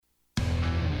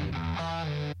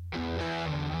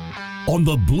on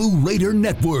the Blue Raider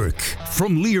Network.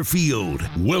 From Learfield,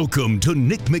 welcome to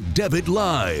Nick McDevitt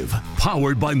Live,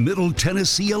 powered by Middle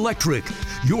Tennessee Electric,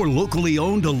 your locally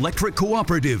owned electric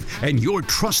cooperative and your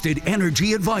trusted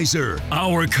energy advisor.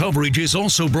 Our coverage is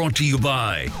also brought to you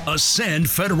by Ascend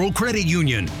Federal Credit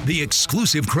Union, the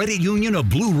exclusive credit union of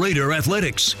Blue Raider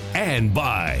Athletics, and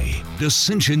by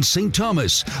Ascension St.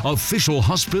 Thomas, official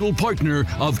hospital partner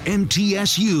of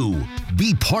MTSU.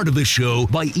 Be part of the show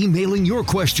by emailing your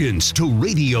questions to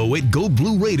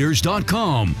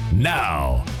radio@goblueraiders.com.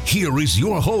 Now, here is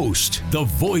your host, the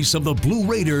voice of the Blue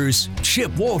Raiders,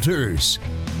 Chip Walters.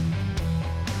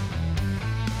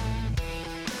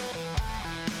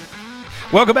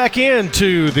 Welcome back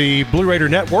into the Blue Raider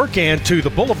Network and to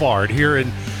the Boulevard here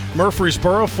in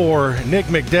Murfreesboro for Nick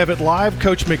McDevitt Live.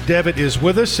 Coach McDevitt is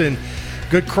with us, and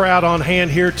good crowd on hand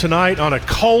here tonight on a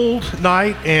cold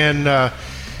night and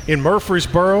in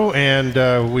Murfreesboro,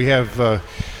 and we have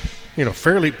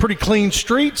pretty clean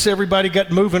streets. Everybody got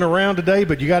moving around today,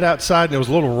 but you got outside and it was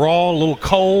a little raw, a little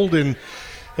cold, but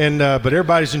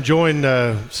everybody's enjoying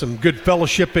some good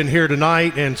fellowship in here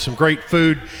tonight and some great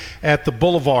food at the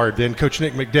Boulevard. And Coach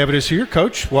Nick McDevitt is here.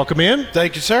 Coach, welcome in.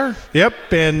 Thank you, sir. Yep,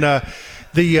 and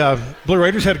the Blue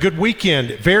Raiders had a good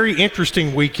weekend, very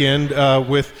interesting weekend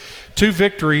with two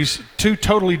victories, two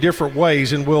totally different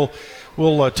ways, and we'll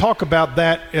talk about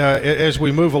that as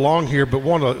we move along here, but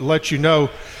want to let you know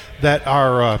that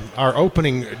our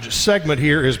opening segment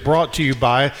here is brought to you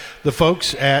by the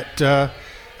folks at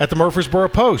the Murfreesboro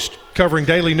Post, covering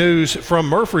daily news from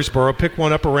Murfreesboro. Pick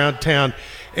one up around town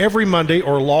every Monday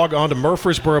or log on to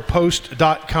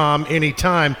murfreesboropost.com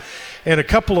anytime. And a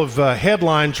couple of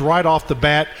headlines right off the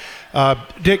bat.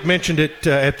 Dick mentioned it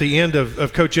at the end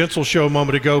of Coach Ensel's show a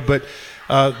moment ago, but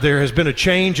there has been a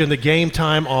change in the game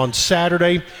time on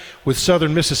Saturday with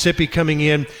Southern Mississippi coming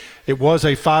in. It was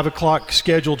a 5 o'clock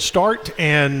scheduled start,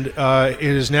 and it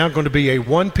is now going to be a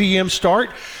 1 p.m.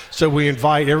 start. So we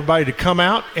invite everybody to come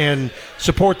out and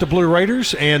support the Blue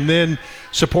Raiders and then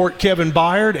support Kevin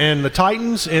Byard and the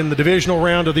Titans in the divisional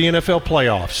round of the NFL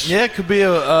playoffs. Yeah, it could be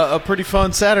a pretty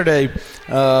fun Saturday.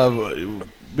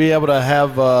 Be able to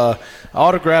have an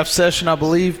autograph session, I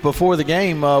believe, before the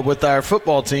game with our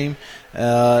football team.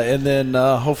 And then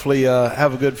hopefully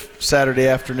have a good Saturday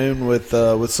afternoon with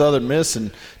Southern Miss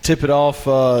and tip it off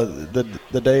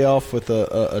the day off with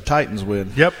a Titans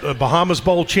win. Yep, Bahamas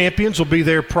Bowl champions will be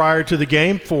there prior to the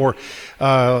game for,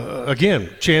 again,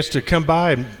 chance to come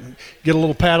by and get a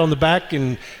little pat on the back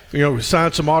and,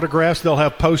 sign some autographs. They'll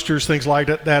have posters, things like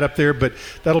that up there, but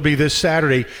that'll be this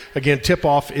Saturday. Again,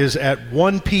 tip-off is at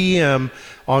 1 p.m.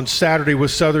 on Saturday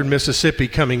with Southern Mississippi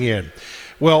coming in.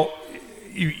 Well,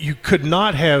 you could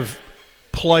not have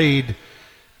played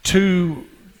two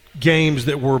games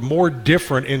that were more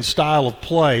different in style of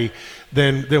play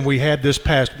than we had this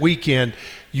past weekend.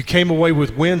 You came away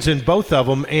with wins in both of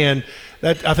them, and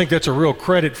I think that's a real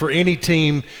credit for any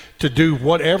team to do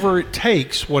whatever it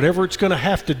takes, whatever it's going to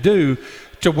have to do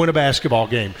to win a basketball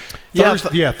game.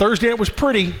 Thursday it was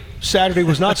pretty. Saturday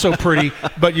was not so pretty,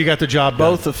 but you got the job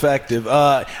done. Both effective.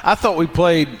 I thought we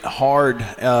played hard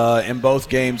in both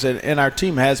games, and our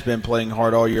team has been playing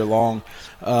hard all year long.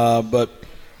 But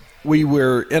we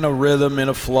were in a rhythm, in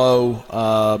a flow,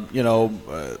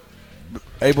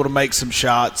 able to make some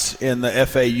shots in the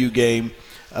FAU game.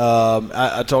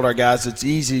 I told our guys it's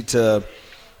easy to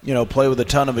play with a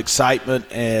ton of excitement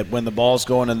and when the ball's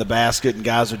going in the basket and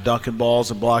guys are dunking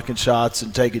balls and blocking shots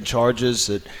and taking charges.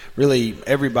 That really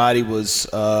everybody was,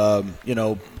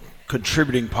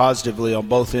 contributing positively on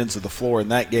both ends of the floor in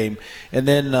that game. And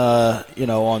then,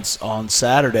 on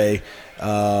Saturday,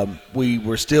 we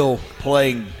were still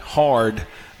playing hard,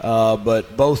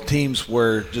 but both teams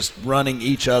were just running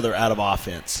each other out of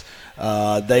offense.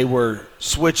 They were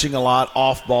switching a lot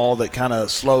off ball that kind of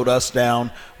slowed us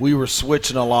down. We were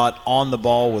switching a lot on the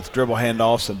ball with dribble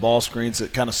handoffs and ball screens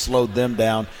that kind of slowed them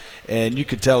down. And you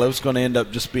could tell it was going to end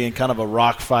up just being kind of a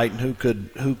rock fight, and who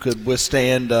could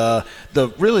withstand the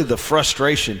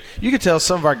frustration. You could tell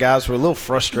some of our guys were a little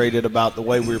frustrated about the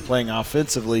way we were playing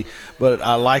offensively, but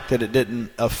I like that it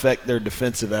didn't affect their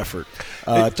defensive effort.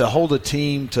 To hold a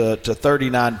team to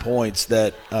 39 points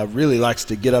that really likes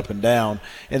to get up and down,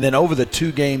 and then over the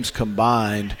two games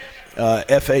combined,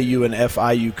 FAU and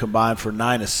FIU combined for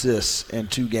 9 assists in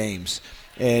 2 games.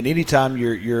 And anytime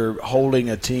you're holding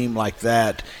a team like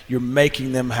that, you're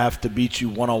making them have to beat you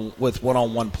with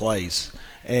one-on-one plays.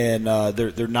 And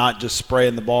they're not just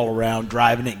spraying the ball around,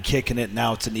 driving it and kicking it.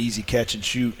 Now it's an easy catch and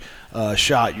shoot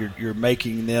shot. You're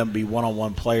making them be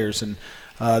one-on-one players. And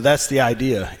that's the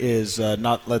idea, is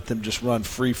not let them just run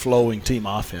free-flowing team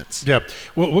offense. Yeah,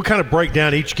 we'll kind of break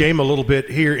down each game a little bit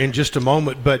here in just a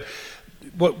moment, but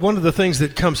one of the things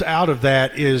that comes out of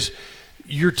that is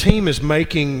your team is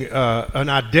making an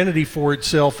identity for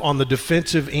itself on the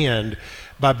defensive end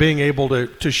by being able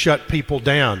to shut people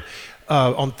down.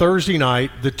 On Thursday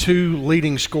night, the two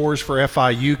leading scorers for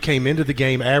FIU came into the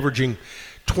game averaging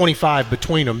 25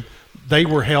 between them. They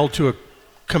were held to a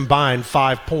combined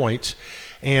 5 points.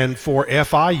 And for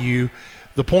FIU,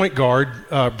 the point guard,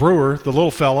 Brewer, the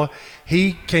little fella,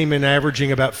 he came in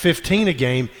averaging about 15 a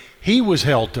game. He was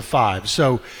held to 5.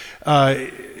 So,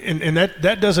 and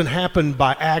that doesn't happen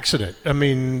by accident. I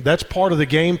mean, that's part of the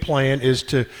game plan, is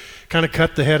to kind of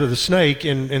cut the head of the snake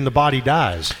and the body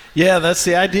dies. Yeah, that's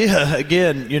the idea.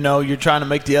 Again, you're trying to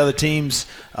make the other team's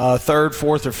third,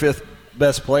 fourth, or fifth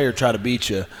best player try to beat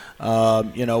you.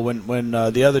 When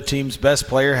the other team's best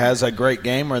player has a great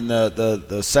game, or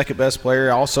the second best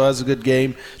player also has a good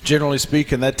game, generally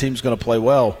speaking, that team's going to play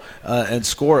well and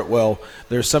score it well.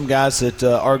 There's some guys that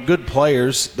are good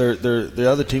players. They're the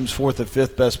other team's fourth and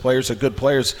fifth best players are good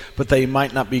players, but they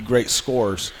might not be great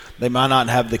scorers. They might not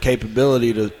have the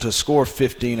capability to score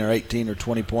 15 or 18 or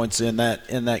 20 points in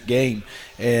that game,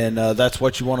 and that's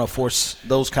what you want to force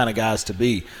those kind of guys to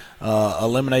be.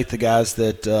 Eliminate the guys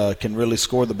that can really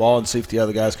score the ball and see if the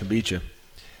other guys can beat you.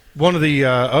 One of the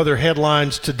other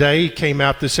headlines today came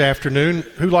out this afternoon.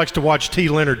 Who likes to watch T.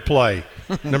 Leonard play?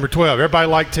 Number 12. Everybody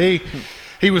like T?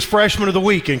 He was Freshman of the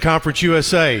Week in Conference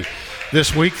USA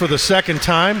this week for the second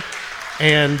time.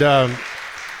 And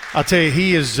I'll tell you,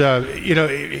 he is,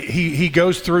 he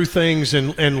goes through things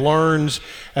and learns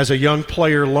as a young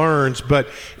player learns, but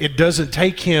it doesn't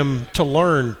take him to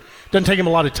learn. Doesn't take him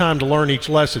a lot of time to learn each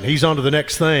lesson. He's on to the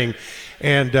next thing,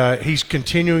 and he's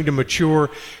continuing to mature.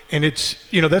 And it's,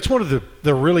 that's one of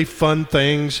the really fun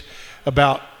things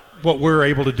about what we're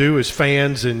able to do as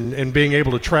fans and being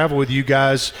able to travel with you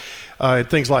guys and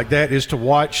things like that, is to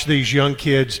watch these young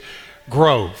kids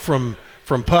grow from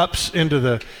pups into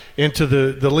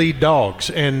the lead dogs,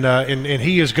 and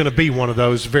he is going to be one of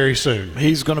those very soon.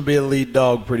 He's going to be a lead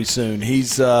dog pretty soon.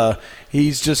 He's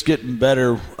just getting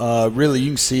better. Really,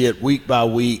 you can see it week by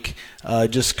week.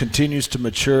 Just continues to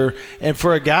mature. And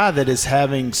for a guy that is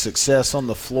having success on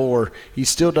the floor, he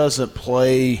still doesn't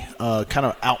play kind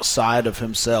of outside of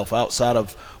himself, outside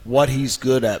of what he's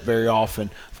good at very often.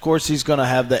 Of course, he's going to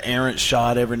have the errant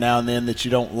shot every now and then that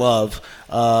you don't love,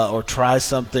 or try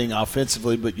something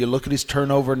offensively. But you look at his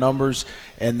turnover numbers,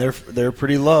 and they're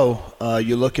pretty low.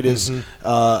 You look at his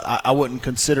I wouldn't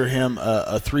consider him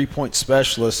a three-point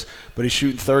specialist, but he's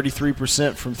shooting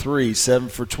 33% from three, 7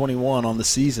 for 21 on the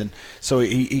season. So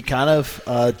he kind of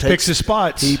picks his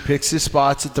spots. He picks his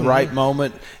spots at the right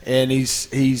moment, and he's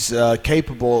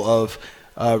capable of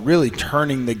really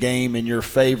turning the game in your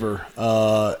favor,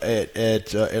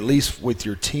 at least with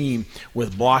your team,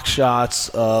 with block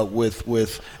shots,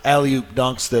 with alley-oop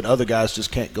dunks that other guys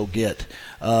just can't go get.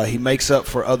 He makes up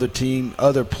for other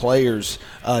players'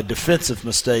 defensive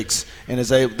mistakes. And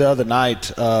the other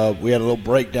night, we had a little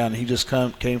breakdown. He just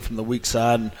came from the weak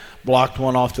side and blocked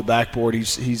one off the backboard.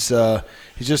 He's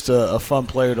just a fun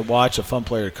player to watch, a fun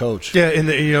player to coach. Yeah, and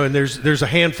there's a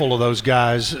handful of those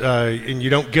guys, and you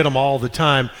don't get them all the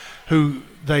time, who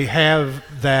they have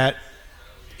that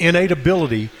innate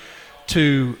ability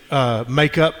to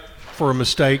make up for a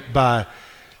mistake by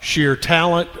sheer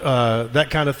talent, that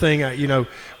kind of thing.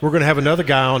 We're going to have another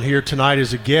guy on here tonight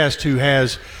as a guest who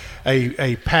has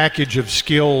a package of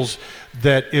skills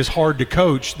that is hard to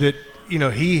coach, that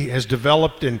he has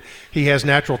developed, and he has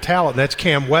natural talent. And that's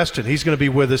Cam Weston. He's going to be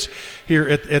with us here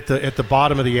at the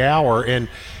bottom of the hour, and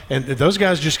those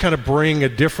guys just kind of bring a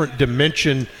different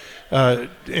dimension.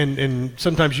 And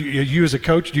sometimes you as a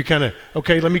coach, you kind of,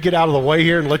 okay, let me get out of the way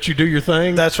here and let you do your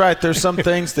thing. That's right. There's some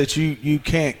things that you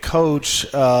can't coach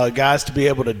guys to be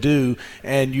able to do,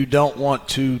 and you don't want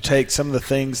to take some of the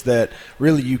things that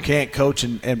really you can't coach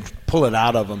and pull it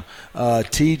out of them.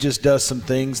 T just does some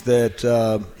things that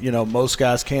most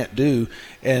guys can't do,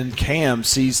 and Cam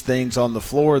sees things on the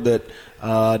floor that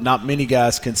not many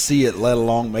guys can see it, let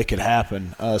alone make it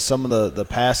happen. Some of the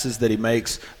passes that he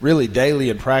makes really daily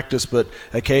in practice, but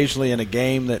occasionally in a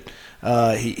game that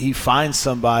he finds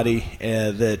somebody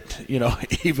that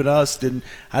even us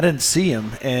didn't see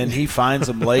him, and he finds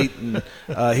them late, and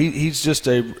he's just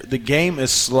the game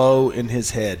is slow in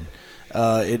his head.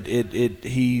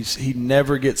 he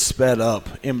never gets sped up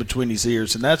in between his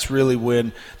ears, and that's really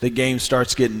when the game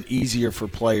starts getting easier for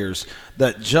players.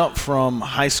 That jump from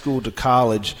high school to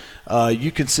college,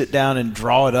 you can sit down and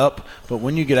draw it up, but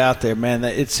when you get out there, man,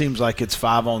 it seems like it's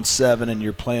 5-on-7 and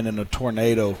you're playing in a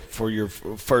tornado for your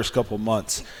first couple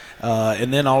months.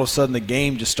 And then all of a sudden the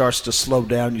game just starts to slow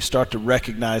down. You start to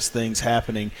recognize things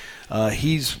happening.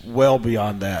 He's well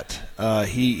beyond that.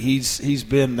 He's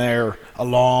been there a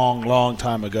long, long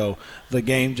time ago. The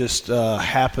game just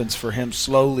happens for him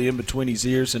slowly in between his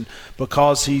ears, and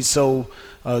because he's so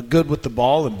good with the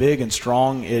ball and big and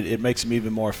strong, it makes him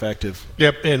even more effective.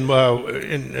 Yep,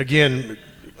 and again,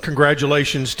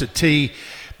 congratulations to T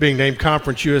being named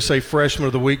Conference USA Freshman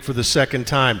of the Week for the second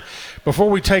time. Before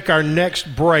we take our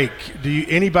next break,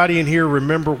 anybody in here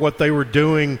remember what they were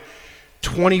doing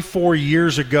 24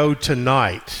 years ago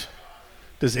tonight?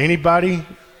 Does anybody?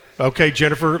 Okay,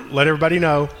 Jennifer, let everybody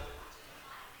know.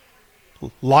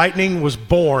 Lightning was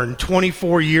born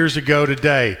 24 years ago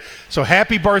today. So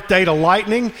happy birthday to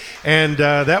Lightning. And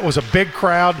that was a big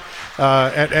crowd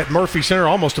at Murphy Center,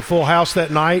 almost a full house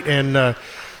that night. And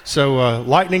so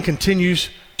Lightning continues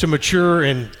to mature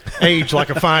and age like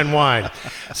a fine wine.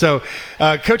 So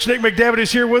Coach Nick McDevitt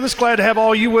is here with us. Glad to have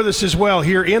all you with us as well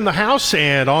here in the house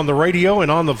and on the radio and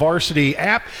on the Varsity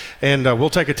app. And we'll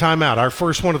take a timeout, our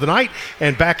first one of the night,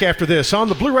 and back after this on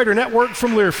the Blue Raider Network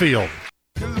from Learfield.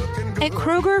 At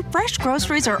Kroger, fresh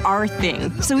groceries are our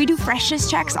thing, so we do freshness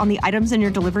checks on the items in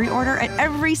your delivery order at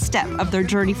every step of their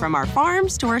journey from our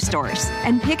farms to our stores.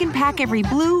 And pick and pack every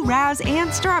blue, raz,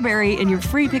 and strawberry in your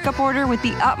free pickup order with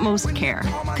the utmost care.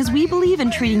 Because we believe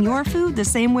in treating your food the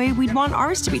same way we'd want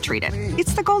ours to be treated.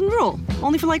 It's the golden rule,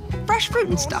 only for like fresh fruit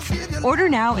and stuff. Order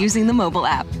now using the mobile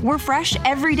app. We're fresh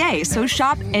every day, so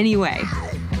shop anyway.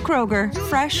 Kroger,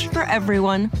 fresh for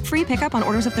everyone. Free pickup on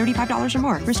orders of $35 or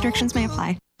more. Restrictions may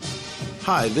apply.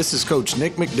 Hi, this is Coach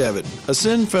Nick McDevitt.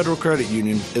 Ascend Federal Credit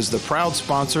Union is the proud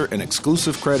sponsor and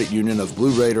exclusive credit union of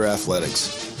Blue Raider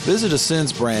Athletics. Visit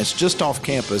Ascend's branch just off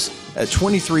campus at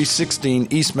 2316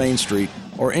 East Main Street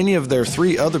or any of their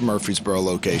 3 other Murfreesboro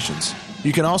locations.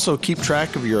 You can also keep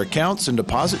track of your accounts and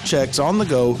deposit checks on the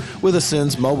go with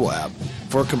Ascend's mobile app.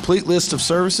 For a complete list of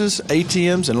services,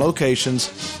 ATMs, and locations,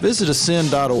 visit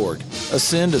ascend.org.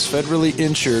 Ascend is federally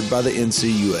insured by the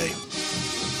NCUA.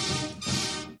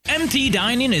 MT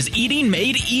Dining is eating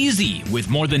made easy. With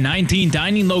more than 19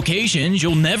 dining locations,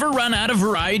 you'll never run out of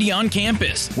variety on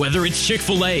campus. Whether it's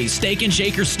Chick-fil-A, Steak and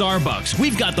Shake, or Starbucks,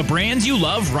 we've got the brands you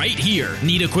love right here.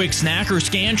 Need a quick snack or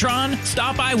Scantron?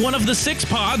 Stop by one of the 6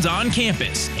 pods on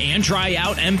campus and try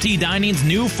out MT Dining's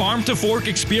new Farm to Fork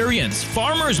experience.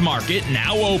 Farmers Market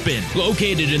now open.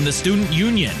 Located in the Student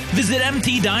Union. Visit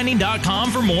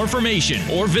mtdining.com for more information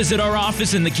or visit our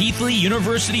office in the Keithley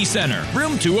University Center,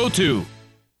 room 202.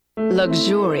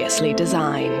 Luxuriously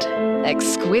designed,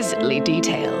 exquisitely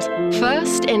detailed,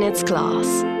 first in its class,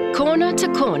 corner to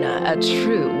corner, a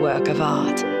true work of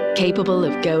art, capable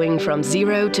of going from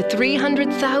 $0 to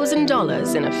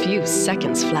 $300,000 in a few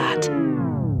seconds flat.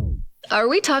 Are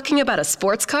we talking about a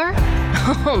sports car?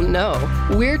 Oh no,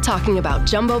 we're talking about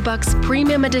Jumbo Bucks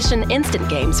Premium Edition Instant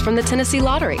Games from the Tennessee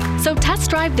Lottery. So test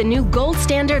drive the new Gold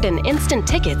Standard and Instant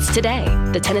Tickets today.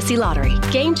 The Tennessee Lottery,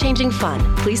 game-changing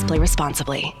fun. Please play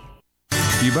responsibly.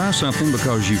 You buy something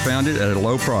because you found it at a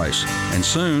low price, and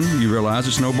soon you realize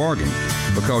it's no bargain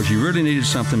because you really needed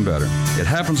something better. It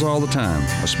happens all the time,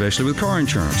 especially with car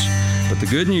insurance. But the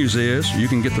good news is you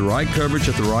can get the right coverage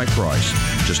at the right price.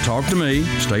 Just talk to me,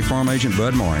 State Farm Agent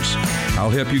Bud Morris.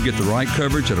 I'll help you get the right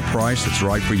coverage at a price that's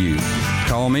right for you.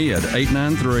 Call me at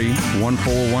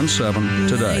 893-1417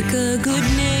 today. Like a good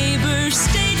neighbor,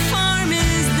 State Farm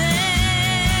is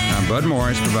there. I'm Bud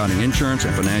Morris, providing insurance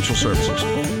and financial services.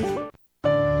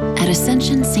 At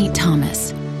Ascension St.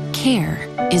 Thomas, care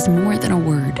is more than a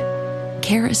word.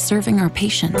 Care is serving our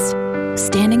patients,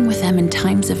 standing with them in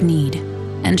times of need,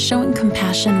 and showing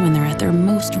compassion when they're at their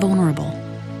most vulnerable.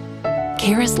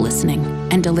 Care is listening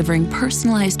and delivering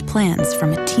personalized plans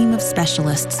from a team of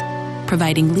specialists,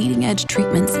 providing leading-edge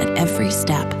treatments at every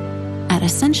step. At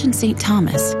Ascension St.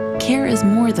 Thomas, care is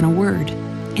more than a word.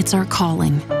 It's our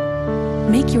calling.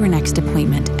 Make your next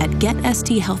appointment at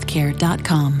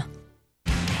getsthealthcare.com.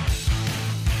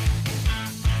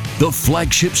 The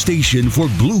flagship station for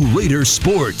Blue Raider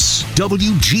sports,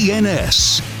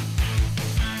 WGNS.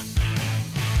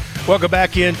 Welcome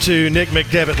back into Nick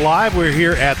McDevitt Live. We're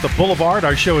here at the Boulevard.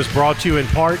 Our show is brought to you in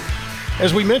part,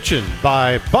 as we mentioned,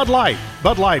 by Bud Light.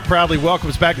 Bud Light proudly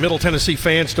welcomes back Middle Tennessee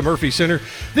fans to Murphy Center.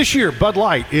 This year, Bud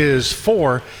Light is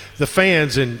for the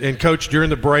fans. And Coach,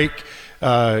 during the break,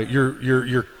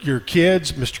 your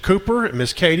kids, Mr. Cooper and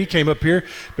Miss Katie, came up here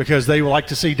because they would like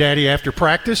to see Daddy after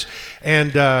practice.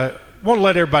 And want to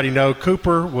let everybody know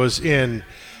Cooper was in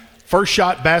First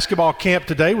Shot basketball camp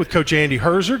today with Coach Andy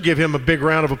Herzer. Give him a big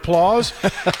round of applause.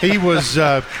 He was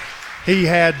he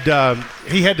had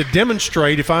to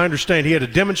demonstrate, if I understand, he had to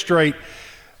demonstrate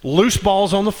loose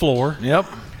balls on the floor. Yep.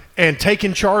 And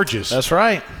taking charges. That's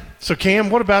right. So Cam,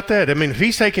 what about that? I mean, if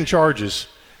he's taking charges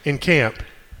in camp,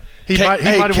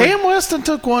 Cam Weston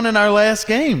took one in our last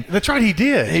game. That's right, he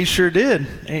did. He sure did.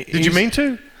 Did you mean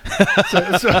to?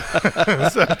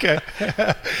 It's okay.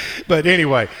 But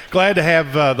anyway, glad to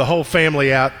have the whole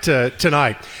family out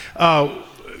tonight.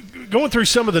 Going through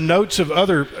some of the notes of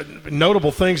other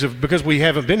notable things because we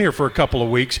haven't been here for a couple of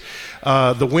weeks.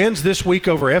 The wins this week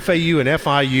over FAU and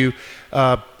FIU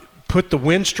put the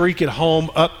win streak at home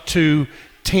up to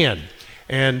 10.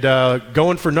 And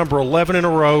going for number 11 in a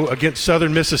row against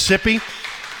Southern Mississippi.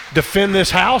 Defend this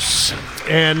house.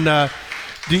 And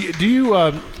do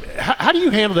you how do you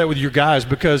handle that with your guys?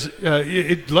 Because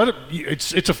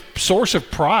it's a source of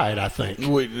pride, I think.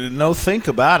 No, think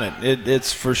about it.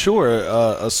 It's for sure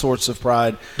a source of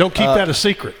pride. Don't keep that a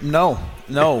secret. No.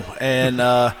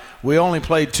 And we only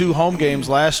played 2 home games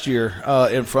last year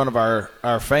in front of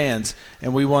our fans,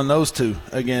 and we won those 2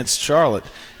 against Charlotte.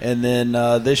 And then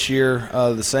this year,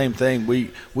 the same thing.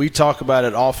 We talk about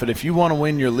it often. If you want to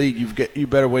win your league, you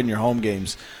better win your home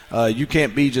games. You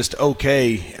can't be just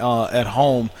okay at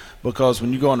home, because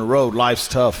when you go on the road, life's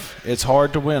tough. It's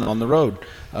hard to win on the road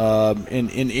in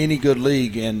any good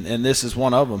league, and this is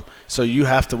one of them. So you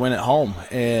have to win at home,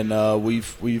 and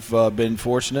we've been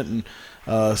fortunate and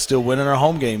still winning our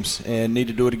home games, and need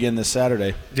to do it again this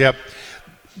Saturday. Yep.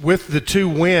 With the 2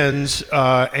 wins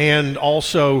and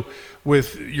also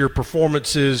with your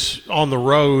performances on the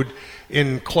road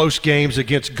in close games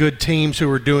against good teams who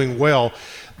are doing well,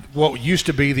 what used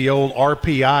to be the old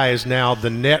RPI is now the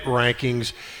net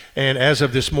rankings. And as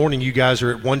of this morning, you guys are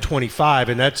at 125,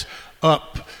 and that's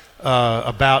up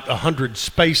about 100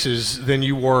 spaces than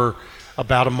you were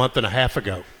about a month and a half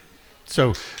ago.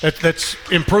 So that's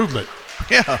improvement.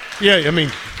 Yeah. Yeah, I mean,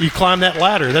 you climb that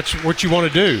ladder. That's what you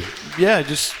want to do. Yeah,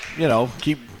 just,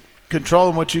 keep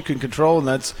controlling what you can control, and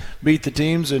that's beat the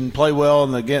teams and play well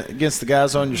and against the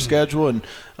guys on your schedule. And,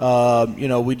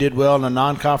 we did well in a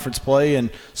non-conference play,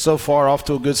 and so far off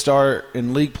to a good start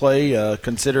in league play,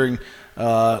 considering –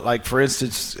 like, for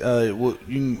instance, you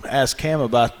can ask Cam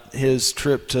about his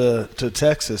trip to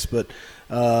Texas, but,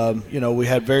 we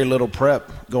had very little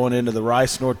prep going into the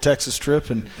Rice, North Texas trip,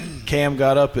 and Cam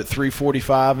got up at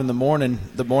 3:45 in the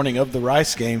morning of the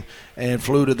Rice game, and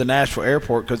flew to the Nashville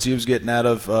airport because he was getting out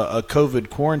of a COVID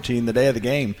quarantine the day of the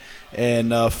game,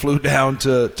 and flew down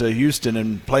to Houston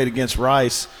and played against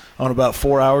Rice on about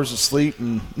 4 hours of sleep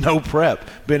and no prep.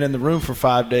 Been in the room for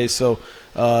 5 days, so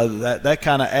that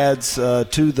kind of adds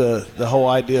to the whole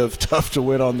idea of tough to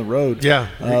win on the road. Yeah.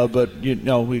 But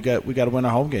we got to win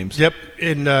our home games. Yep.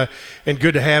 And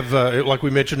good to have, like we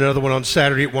mentioned, another one on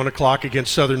Saturday at 1 o'clock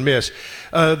against Southern Miss.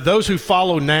 Those who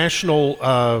follow national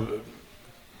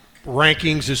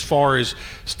rankings as far as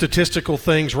statistical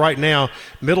things right now,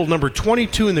 Middle number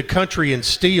 22 in the country in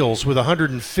steals with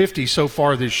 150 so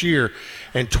far this year,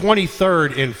 and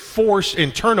 23rd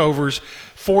in turnovers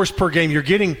forced per game.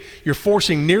 You're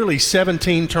forcing nearly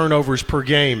 17 turnovers per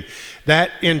game. That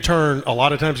in turn a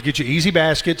lot of times gets you easy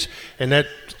baskets, and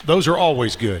those are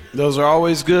always good. Those are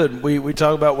always good. We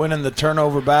talk about winning the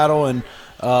turnover battle, and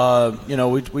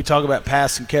we talk about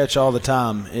pass and catch all the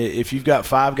time. If you've got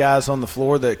 5 guys on the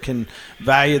floor that can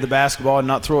value the basketball and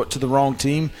not throw it to the wrong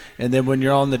team, and then when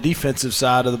you're on the defensive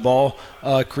side of the ball,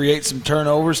 create some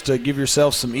turnovers to give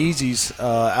yourself some easies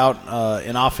out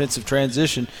in offensive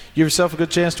transition, give yourself a good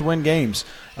chance to win games.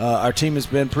 Our team has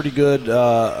been pretty good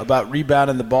about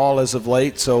rebounding the ball as of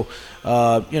late. So,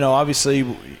 obviously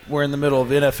we're in the middle of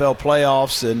NFL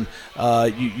playoffs, and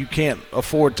you can't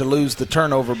afford to lose the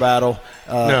turnover battle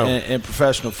in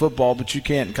professional football, but you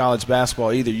can't in college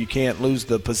basketball either. You can't lose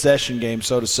the possession game,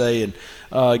 so to say,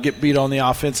 and get beat on the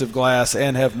offensive glass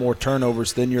and have more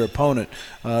turnovers than your opponent.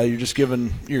 You're just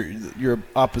giving your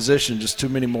opposition just too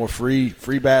many more free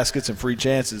baskets and free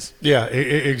chances. Yeah,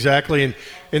 exactly.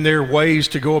 And there are ways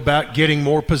to go about getting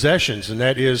more possessions, and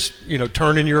that is,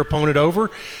 turning your opponent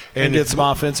over and get some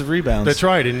offensive rebounds. That's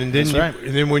right. And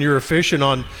then when you're efficient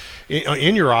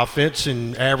in your offense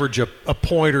and average a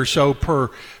point or so per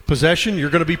possession, you're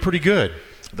going to be pretty good.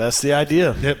 That's the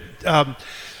idea. Yep.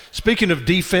 Speaking of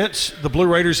defense, the Blue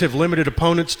Raiders have limited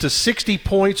opponents to 60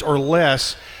 points or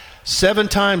less 7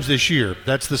 times this year.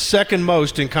 That's the second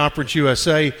most in Conference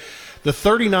USA. The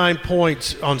 39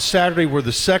 points on Saturday were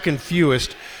the second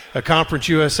fewest a Conference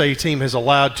USA team has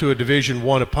allowed to a Division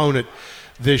I opponent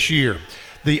this year.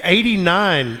 The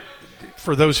 89,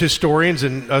 for those historians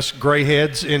and us gray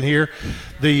heads in here,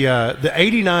 the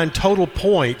 89 total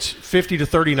points, 50 to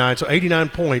 39, so 89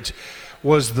 points,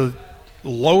 was the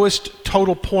lowest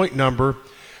total point number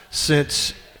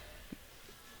since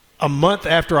a month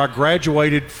after I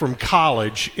graduated from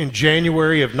college in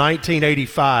January of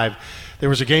 1985. There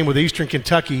was a game with Eastern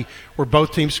Kentucky where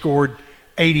both teams scored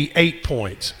 88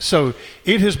 points. So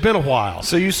it has been a while.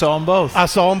 So you saw them both. I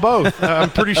saw them both. I'm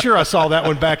pretty sure I saw that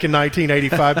one back in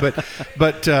 1985.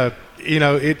 But you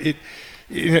know,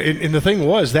 and the thing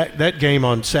was that game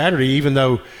on Saturday, even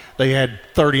though they had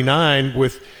 39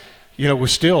 with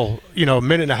still, a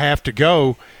minute and a half to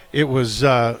go, it was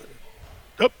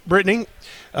Brittany,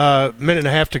 minute and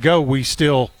a half to go,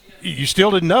 you still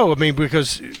didn't know. I mean,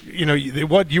 because you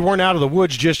weren't out of the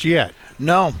woods just yet.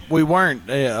 No, we weren't.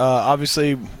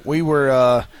 Obviously, we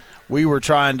were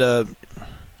trying to.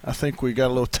 I think we got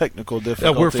a little technical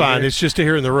difficulty. We're fine. Here. It's just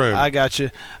here in the room. I got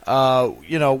you.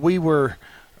 We were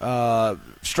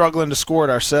struggling to score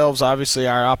it ourselves. Obviously,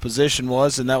 our opposition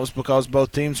was, and that was because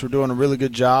both teams were doing a really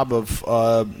good job of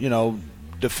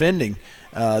defending.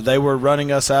 They were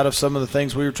running us out of some of the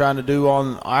things we were trying to do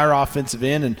on our offensive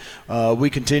end, and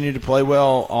we continued to play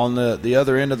well on the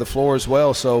other end of the floor as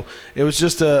well. So it was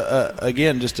just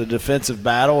a defensive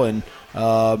battle, and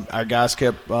our guys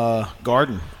kept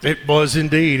guarding. It was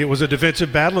indeed. It was a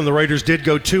defensive battle, and the Raiders did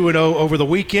go 2-0 over the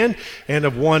weekend and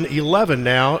have won 11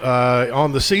 now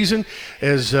on the season,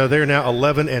 as they're now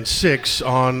 11-6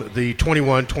 on the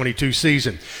 21-22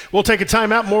 season. We'll take a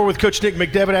timeout. More with Coach Nick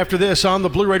McDevitt after this on the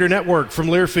Blue Raider Network from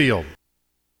Learfield.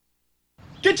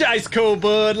 Get your ice cold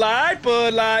Bud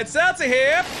Light Seltzer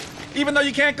here. Even though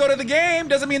you can't go to the game,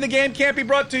 doesn't mean the game can't be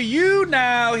brought to you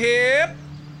now here.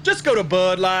 Just go to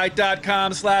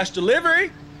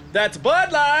budlight.com/delivery. That's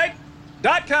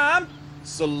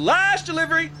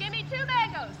budlight.com/delivery. Give me 2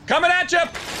 mangoes. Coming at you.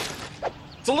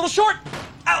 It's a little short.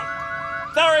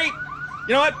 Ow. Sorry.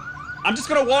 You know what? I'm just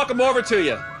going to walk them over to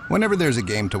you. Whenever there's a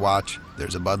game to watch,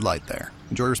 there's a Bud Light there.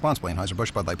 Enjoy responsibly.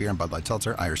 Anheuser-Busch, Bud Light Beer, and Bud Light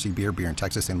Seltzer. IRC Beer in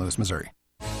Texas, St. Louis, Missouri.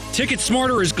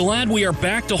 TicketSmarter is glad we are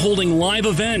back to holding live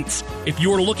events. If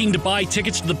you are looking to buy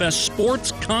tickets to the best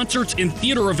sports, concerts, and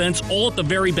theater events all at the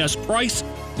very best price,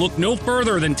 look no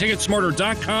further than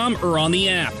TicketSmarter.com or on the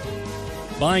app.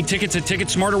 Buying tickets at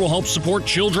TicketSmarter will help support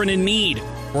children in need.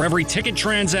 For every ticket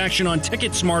transaction on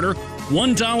TicketSmarter,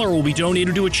 $1 will be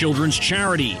donated to a children's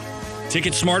charity.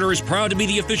 TicketSmarter is proud to be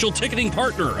the official ticketing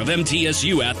partner of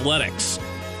MTSU Athletics.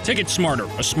 TicketSmarter,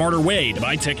 a smarter way to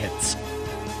buy tickets.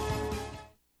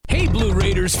 Hey Blue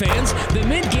Raiders fans, the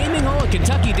Mint Gaming Hall at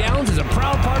Kentucky Downs is a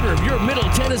proud partner of your Middle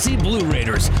Tennessee Blue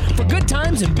Raiders. For good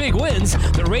times and big wins,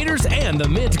 the Raiders and the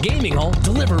Mint Gaming Hall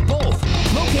deliver both.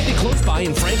 Located close by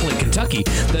in Franklin, Kentucky,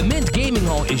 the Mint Gaming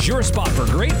Hall is your spot for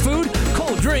great food,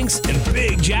 cold drinks, and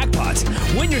big jackpots.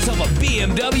 Win yourself a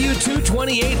BMW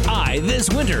 228i this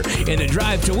winter in a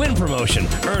Drive to Win promotion.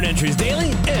 Earn entries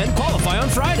daily and qualify on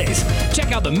Fridays.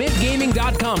 Check out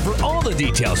themintgaming.com for all the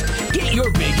details. Get your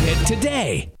big hit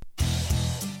today.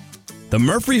 The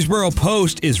Murfreesboro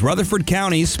Post is Rutherford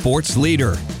County's sports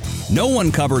leader. No one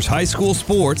covers high school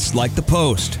sports like the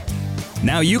Post.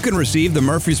 Now you can receive the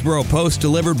Murfreesboro Post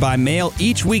delivered by mail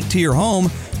each week to your home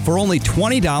for only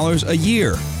 $20 a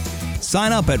year.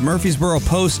 Sign up at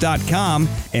murfreesboropost.com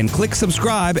and click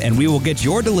subscribe, and we will get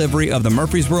your delivery of the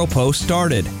Murfreesboro Post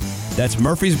started. That's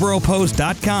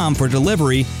murfreesboropost.com for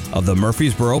delivery of the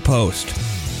Murfreesboro Post.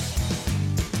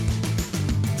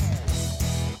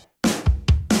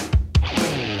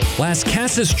 Las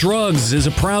Casas Drugs is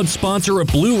a proud sponsor of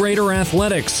Blue Raider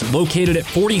Athletics, located at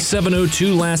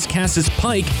 4702 Las Casas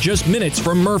Pike, just minutes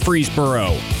from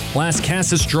Murfreesboro. Las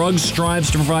Casas Drugs strives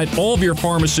to provide all of your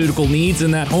pharmaceutical needs in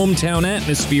that hometown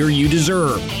atmosphere you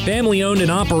deserve. Family-owned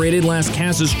and operated, Las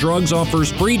Casas Drugs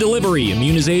offers free delivery,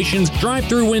 immunizations,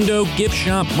 drive-through window, gift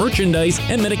shop, merchandise,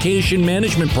 and medication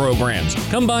management programs.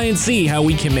 Come by and see how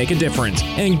we can make a difference.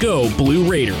 And go Blue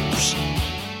Raiders.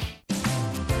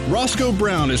 Roscoe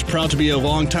Brown is proud to be a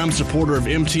longtime supporter of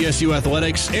MTSU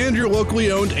Athletics and your locally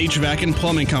owned HVAC and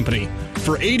plumbing company.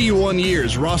 For 81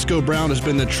 years, Roscoe Brown has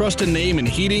been the trusted name in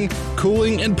heating,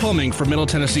 cooling, and plumbing for Middle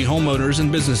Tennessee homeowners and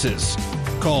businesses.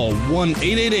 Call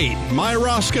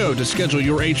 1-888-MY-ROSCOE to schedule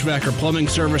your HVAC or plumbing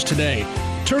service today.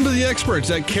 Turn to the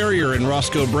experts at Carrier and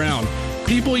Roscoe Brown.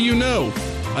 People you know,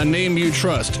 a name you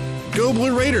trust. Go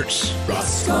Blue Raiders!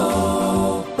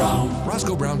 Roscoe Brown.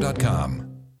 RoscoeBrown.com.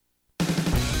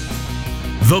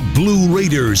 The Blue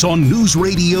Raiders on News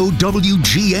Radio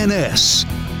WGNS.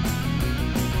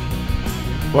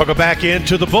 Welcome back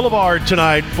into the Boulevard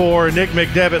tonight for Nick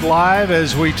McDevitt Live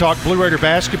as we talk Blue Raider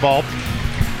basketball.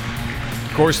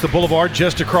 Of course, the Boulevard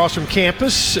just across from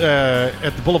campus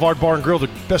at the Boulevard Bar and Grill, the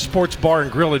best sports bar and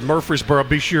grill in Murfreesboro.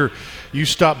 Be sure you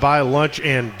stop by lunch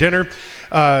and dinner.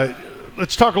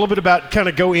 Let's talk a little bit about kind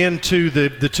of go into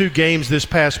the two games this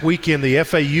past weekend, the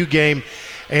FAU game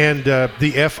and the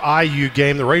FIU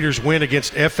game. The Raiders win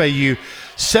against FAU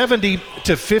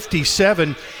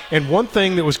 70-57. And one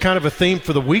thing that was kind of a theme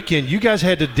for the weekend, you guys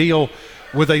had to deal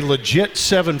with a legit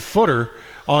 7-footer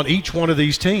on each one of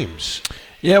these teams.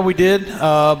 Yeah, we did,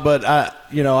 but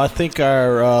I think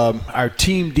our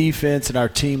team defense and our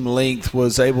team length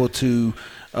was able to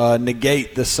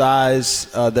negate the size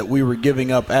that we were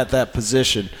giving up at that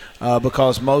position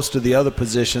because most of the other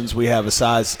positions we have a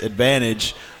size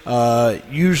advantage.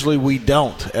 Usually we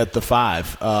don't at the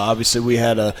 5. Obviously we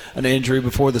had an injury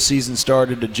before the season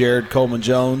started to Jared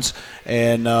Coleman-Jones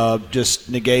and just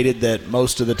negated that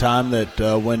most of the time that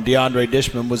when DeAndre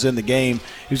Dishman was in the game,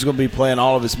 he was going to be playing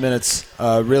all of his minutes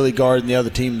really guarding the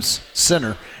other team's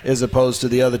center as opposed to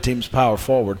the other team's power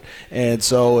forward. And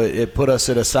so it put us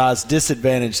at a size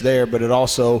disadvantage there, but it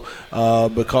also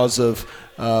because of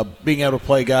being able to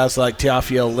play guys like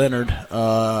Teofilo Leonard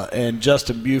and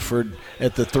Justin Buford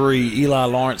at the 3, Eli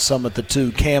Lawrence some at the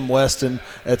 2, Cam Weston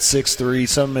at 6'3",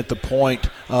 some at the point,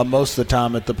 most of the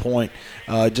time at the point.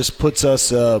 Just puts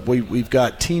us we've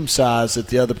got team size at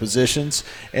the other positions,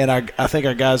 and I think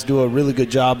our guys do a really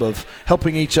good job of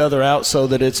helping each other out so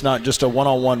that it's not just a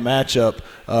one-on-one matchup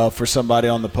for somebody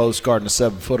on the post guarding a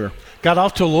 7-footer. Got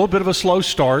off to a little bit of a slow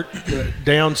start,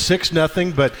 down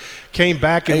 6-0, but came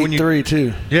back. And 8-3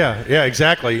 too. Yeah,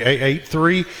 exactly.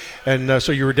 8-3, and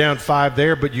so you were down 5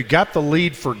 there, but you got the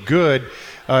lead for good.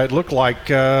 It looked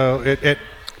like at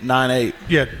 9-8.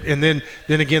 Yeah, and then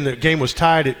again the game was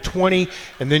tied at 20,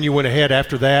 and then you went ahead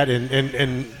after that and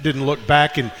didn't look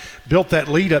back and built that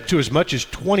lead up to as much as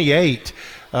 28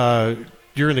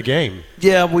 during the game.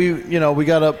 Yeah, we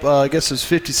got up. I guess it was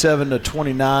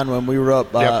 57-29 when we were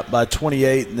up by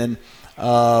 28, and then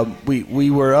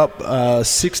we were up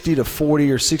 60-40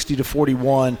 or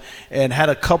 60-41, and had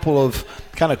a couple of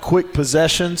kind of quick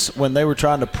possessions when they were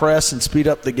trying to press and speed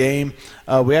up the game.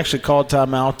 We actually called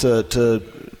timeout to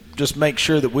just make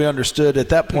sure that we understood at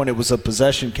that point it was a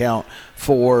possession count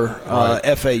for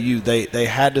FAU. They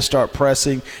had to start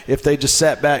pressing. If they just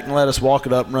sat back and let us walk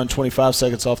it up and run 25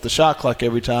 seconds off the shot clock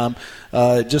every time,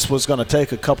 it just was going to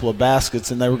take a couple of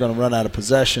baskets and they were going to run out of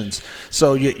possessions.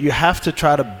 So you have to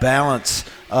try to balance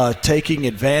taking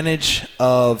advantage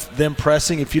of them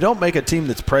pressing. If you don't make a team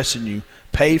that's pressing you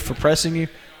pay for pressing you,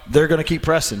 they're going to keep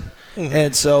pressing. Mm-hmm.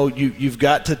 And so you've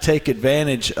got to take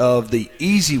advantage of the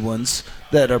easy ones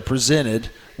that are presented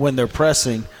when they're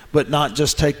pressing, but not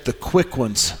just take the quick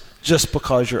ones just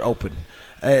because you're open.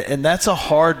 And that's a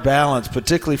hard balance,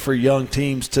 particularly for young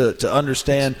teams to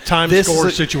understand. Score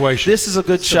situation. This is a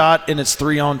good shot, and it's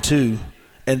 3-on-2,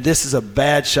 and this is a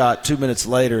bad shot 2 minutes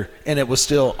later, and it was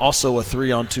still also a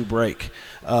 3-on-2 break.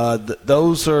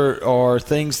 Those are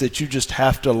things that you just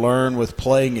have to learn with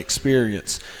playing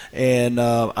experience. And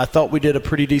I thought we did a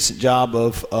pretty decent job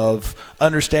of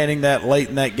understanding that late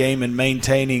in that game and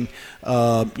maintaining,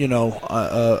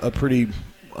 a pretty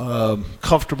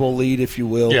comfortable lead, if you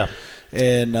will. Yeah.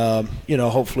 And,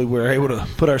 hopefully we're able to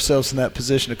put ourselves in that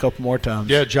position a couple more times.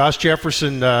 Yeah, Josh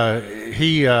Jefferson,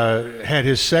 he had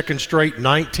his second straight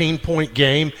 19-point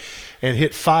game and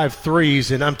hit 5 threes.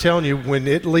 And I'm telling you, when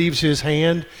it leaves his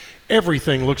hand,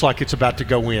 everything looks like it's about to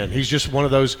go in. He's just one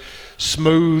of those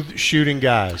smooth shooting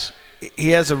guys. He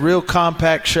has a real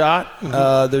compact shot.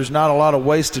 Mm-hmm. There's not a lot of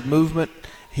wasted movement.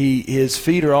 His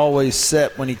feet are always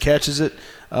set when he catches it.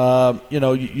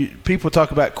 People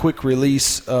talk about quick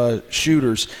release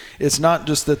shooters. It's not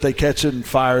just that they catch it and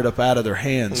fire it up out of their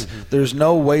hands. Mm-hmm. There's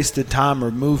no wasted time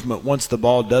or movement once the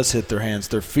ball does hit their hands.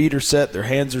 Their feet are set, their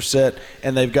hands are set,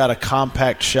 and they've got a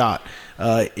compact shot.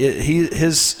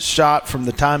 His shot from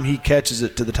the time he catches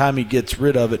it to the time he gets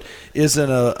rid of it isn't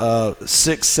a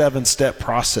 6-7 step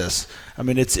process. I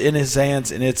mean, it's in his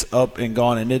hands and it's up and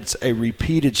gone, and it's a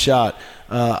repeated shot.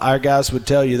 Our guys would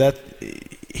tell you that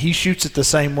he shoots it the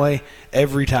same way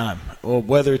every time. Well,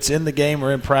 whether it's in the game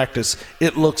or in practice,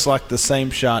 it looks like the same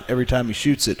shot every time he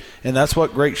shoots it, and that's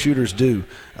what great shooters do.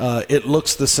 it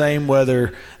looks the same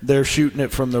whether they're shooting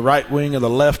it from the right wing or the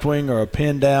left wing or a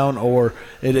pin down, or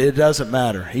it doesn't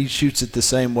matter. He shoots it the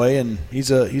same way, and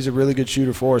he's a really good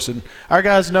shooter for us. And our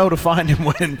guys know to find him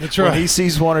when he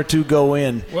sees one or two go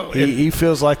in. Well, he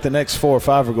feels like the next 4 or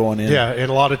 5 are going in. Yeah,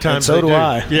 and a lot of times and so do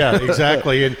I. Yeah,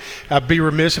 exactly. And I'd be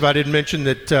remiss if I didn't mention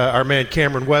that our man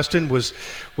Cameron Weston was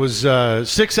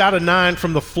 6 out of 9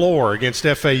 from the floor against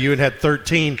FAU and had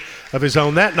 13 of his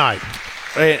own that night.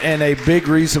 And a big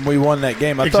reason we won that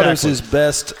game. I thought it was his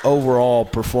best overall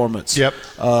performance. Yep.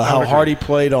 How hard he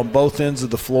played on both ends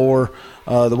of the floor,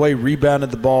 the way he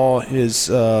rebounded the ball.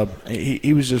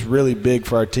 He was just really big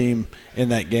for our team in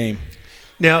that game.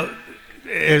 Now,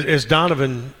 as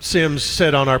Donovan Sims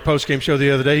said on our postgame show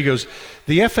the other day, he goes,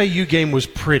 the FAU game was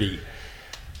pretty.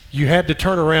 You had to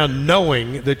turn around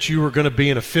knowing that you were going to be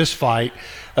in a fist fight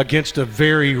against a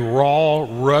very raw,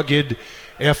 rugged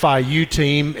FIU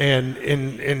team,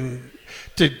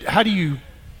 how do you,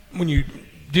 when you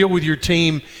deal with your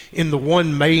team in the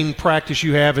one main practice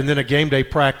you have and then a game day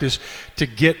practice, to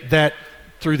get that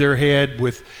through their head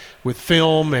with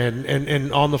film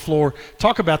and on the floor?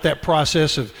 Talk about that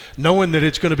process of knowing that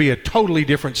it's going to be a totally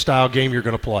different style game you're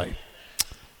going to play.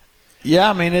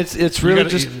 Yeah, I mean it's really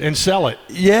just and sell it.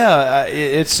 Yeah,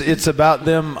 it's about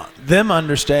them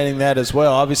understanding that as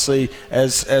well. Obviously,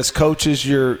 as coaches,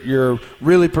 you're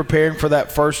really preparing for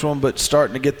that first one, but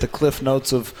starting to get the cliff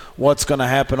notes of what's going to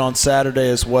happen on Saturday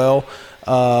as well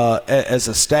as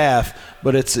a staff.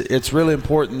 But it's really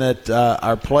important that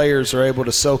our players are able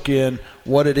to soak in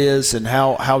what it is and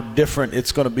how different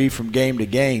it's going to be from game to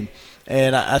game.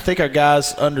 And I think our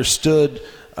guys understood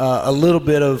a little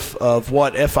bit of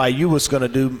what FIU was going to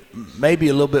do, maybe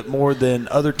a little bit more than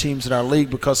other teams in our league,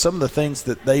 because some of the things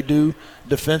that they do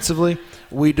defensively,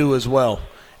 we do as well.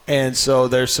 And so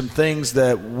there's some things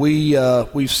that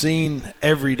we've seen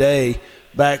every day,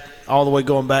 back all the way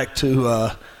going back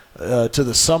to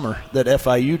the summer, that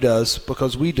FIU does,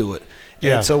 because we do it.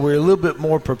 Yeah. And so we're a little bit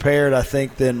more prepared, I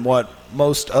think, than what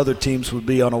most other teams would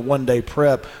be on a one-day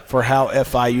prep for how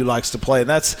FIU likes to play. And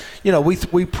that's,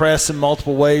 we press in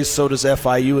multiple ways, so does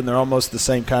FIU, and they're almost the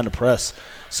same kind of press.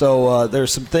 So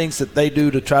there's some things that they do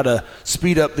to try to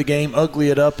speed up the game, ugly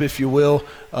it up, if you will,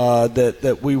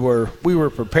 that we were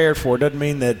prepared for. It doesn't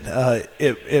mean that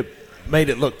it made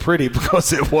it look pretty,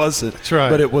 because it wasn't. That's right.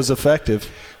 But it was effective.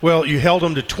 Well, you held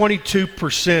them to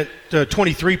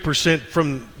 23%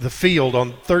 from the field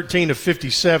on 13 of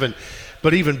 57,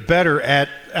 but even better at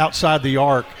outside the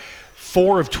arc,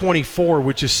 4 of 24,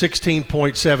 which is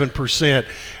 16.7%.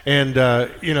 And,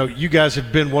 you guys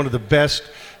have been one of the best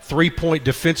three-point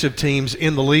defensive teams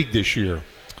in the league this year.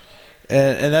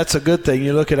 And that's a good thing.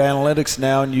 You look at analytics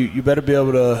now, and you better be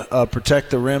able to protect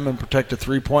the rim and protect the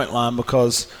three-point line,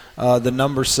 because the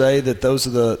numbers say that those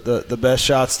are the best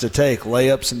shots to take,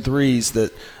 layups and threes,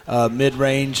 that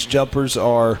mid-range jumpers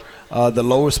are the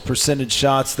lowest percentage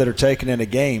shots that are taken in a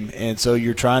game. And so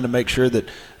you're trying to make sure that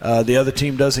the other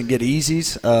team doesn't get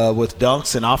easies with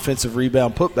dunks and offensive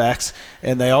rebound putbacks,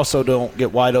 and they also don't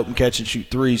get wide open catch-and-shoot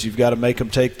threes. You've got to make them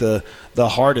take the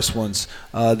hardest ones.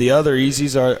 The other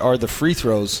easies are the free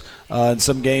throws. In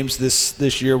some games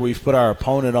this year, we've put our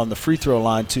opponent on the free throw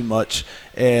line too much,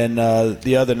 and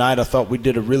the other night I thought we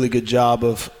did a really good job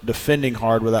of defending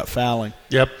hard without fouling.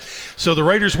 Yep. So the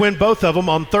Raiders win both of them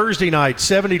on Thursday night,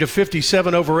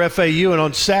 70-57 over FAU, and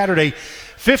on Saturday,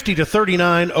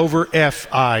 50-39 over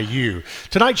FIU.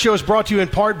 Tonight's show is brought to you in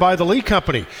part by the Lee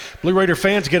Company. Blue Raider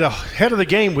fans, get ahead of the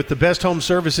game with the best home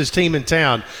services team in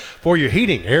town. For your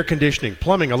heating, air conditioning,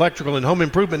 plumbing, electrical, and home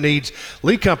improvement needs,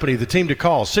 Lee Company, the team to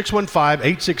call,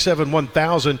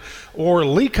 615-867-1000 or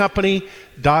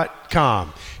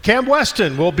leecompany.com. Cam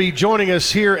Weston will be joining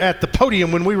us here at the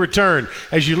podium when we return,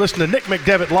 as you listen to Nick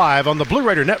McDevitt live on the Blue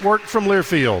Raider Network from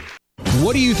Learfield.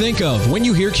 What do you think of when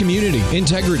you hear community,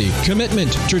 integrity,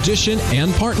 commitment, tradition,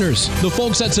 and partners? The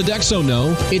folks at Sodexo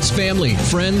know it's family,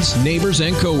 friends, neighbors,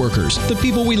 and coworkers. The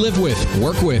people we live with,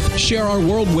 work with, share our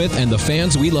world with, and the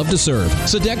fans we love to serve.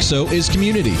 Sodexo is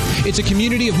community. It's a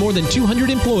community of more than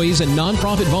 200 employees and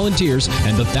nonprofit volunteers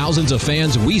and the thousands of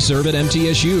fans we serve at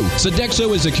MTSU.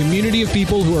 Sodexo is a community of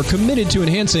people who are committed to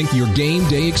enhancing your game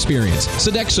day experience.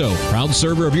 Sodexo, proud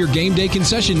server of your game day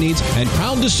concession needs and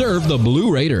proud to serve the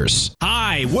Blue Raiders.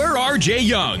 Hi, Hi, we're RJ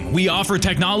Young. We offer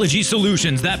technology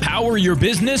solutions that power your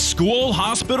business, school,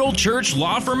 hospital, church,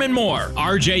 law firm, and more.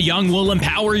 RJ Young will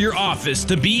empower your office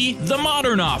to be the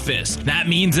modern office. That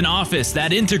means an office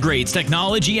that integrates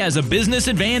technology as a business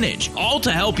advantage, all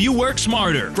to help you work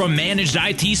smarter. From managed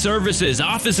IT services,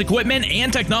 office equipment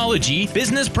and technology,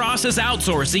 business process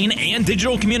outsourcing, and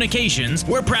digital communications,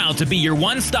 we're proud to be your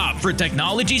one-stop for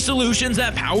technology solutions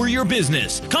that power your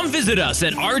business. Come visit us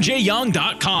at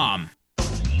rjyoung.com.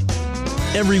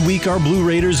 Every week, our Blue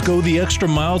Raiders go the extra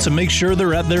mile to make sure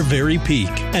they're at their very peak.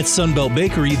 At Sunbelt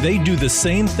Bakery, they do the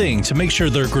same thing to make sure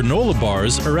their granola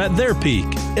bars are at their peak.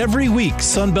 Every week,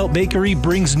 Sunbelt Bakery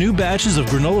brings new batches of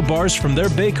granola bars from their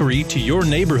bakery to your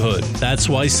neighborhood. That's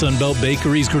why Sunbelt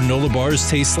Bakery's granola bars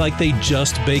taste like they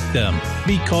just baked them.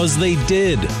 Because they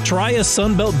did. Try a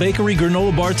Sunbelt Bakery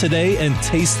granola bar today and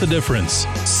taste the difference.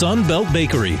 Sunbelt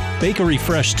Bakery. Bakery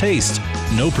fresh taste.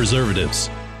 No preservatives.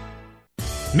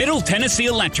 Middle Tennessee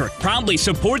Electric proudly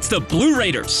supports the Blue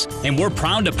Raiders, and we're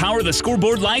proud to power the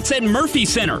scoreboard lights at Murphy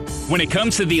Center. When it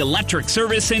comes to the electric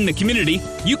service in the community,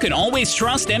 you can always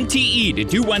trust MTE to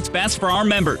do what's best for our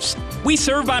members. We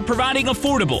serve by providing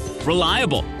affordable,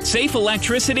 reliable, safe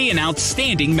electricity and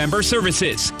outstanding member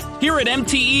services. Here at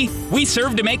MTE, we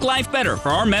serve to make life better for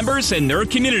our members and their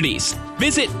communities.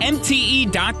 Visit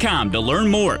MTE.com to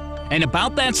learn more. And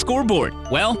about that scoreboard,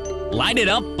 well, light it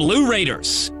up, Blue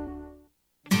Raiders.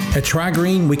 At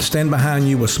TriGreen, we stand behind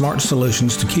you with smart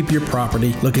solutions to keep your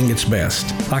property looking its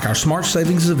best. Like our Smart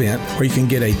Savings event, where you can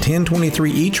get a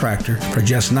 1023E tractor for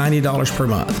just $90 per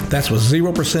month. That's with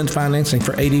 0% financing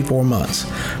for 84 months.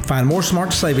 Find more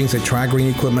smart savings at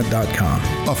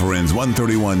TriGreenEquipment.com. Offer ends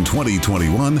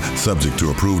 1/31/2021, subject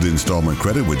to approved installment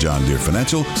credit with John Deere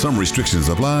Financial. Some restrictions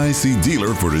apply. See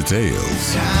dealer for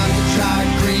details. Time to try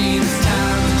green. It's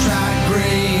time to try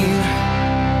green.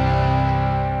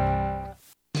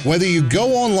 Whether you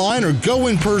go online or go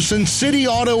in person, City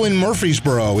Auto in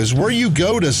Murfreesboro is where you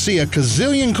go to see a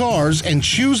gazillion cars and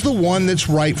choose the one that's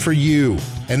right for you.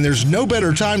 And there's no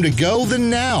better time to go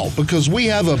than now, because we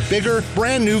have a bigger,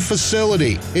 brand new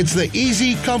facility. It's the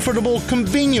easy, comfortable,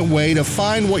 convenient way to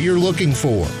find what you're looking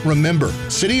for. Remember,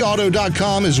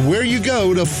 cityauto.com is where you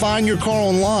go to find your car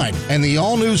online. And the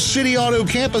all-new City Auto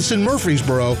campus in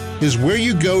Murfreesboro is where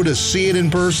you go to see it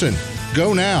in person.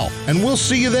 Go now, and we'll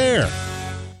see you there.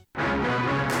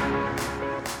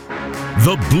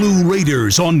 The Blue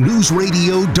Raiders on News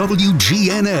Radio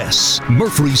WGNS,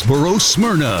 Murfreesboro,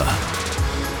 Smyrna.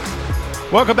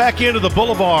 Welcome back into the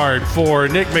Boulevard for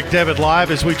Nick McDevitt Live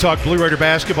as we talk Blue Raider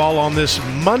basketball on this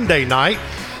Monday night.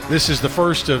 This is the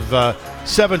first of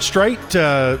 7 straight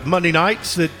Monday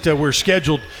nights that we're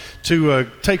scheduled to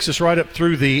takes us right up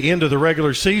through the end of the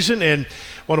regular season, and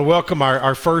want to welcome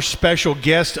our first special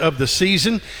guest of the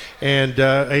season and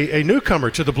a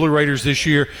newcomer to the Blue Raiders this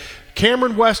year,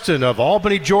 Cameron Weston of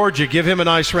Albany, Georgia. Give him a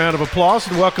nice round of applause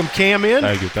and welcome Cam in.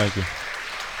 Thank you.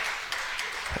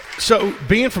 So,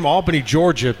 being from Albany,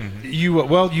 Georgia,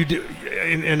 you do,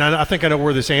 and I think I know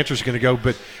where this answer is going to go,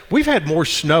 but we've had more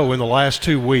snow in the last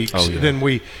 2 weeks than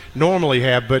we normally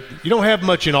have, but you don't have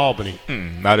much in Albany.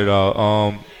 Not at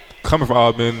all. Coming from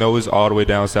Albany, it's all the way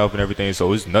down south and everything,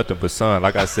 so it's nothing but sun.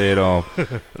 Like I said,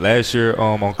 last year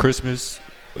on Christmas,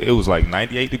 it was like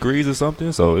 98 degrees or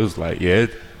something, so it was like,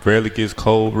 it rarely gets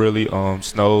cold, really.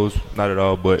 Snows, not at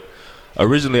all. But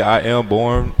originally, I am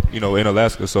born, in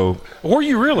Alaska. So were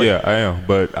you really? Yeah, I am.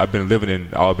 But I've been living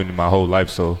in Albany my whole life.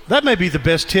 So that may be the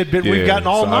best tidbit we've gotten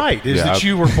all night.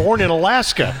 You were born in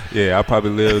Alaska. Yeah, I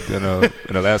probably lived in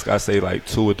Alaska. I say like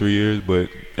 2 or 3 years, but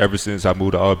ever since I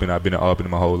moved to Albany, I've been in Albany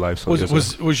my whole life. So did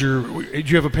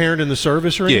you have a parent in the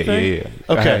service or anything? Yeah.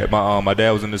 Okay. My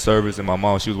dad was in the service, and my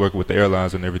mom, she was working with the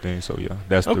airlines and everything. So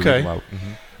that's the reason why.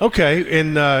 Okay,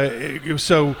 and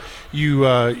so you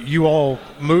all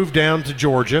moved down to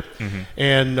Georgia,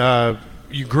 and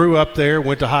you grew up there,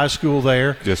 went to high school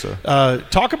there. Yes, sir.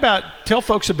 Tell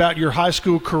folks about your high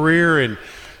school career and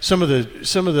some of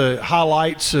the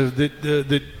highlights of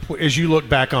that as you look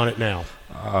back on it now.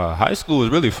 High school was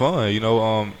really fun.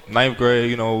 9th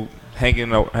grade,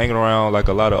 hanging around like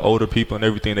a lot of older people and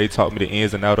everything. They taught me the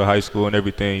ins and outs of high school and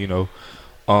everything.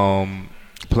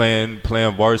 Playing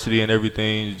varsity and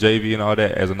everything, JV and all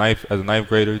that as a ninth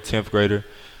grader, 10th grader.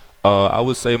 I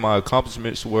would say my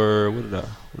accomplishments were, what did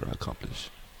I accomplish?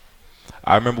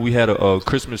 I remember we had a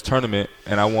Christmas tournament,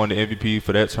 and I won the MVP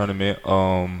for that tournament.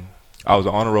 I was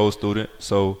an honor roll student,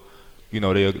 so they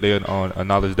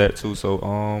acknowledged that too.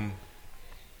 So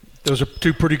Those are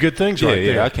two pretty good things right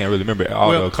there. Yeah, I can't really remember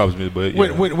all the accomplishments, but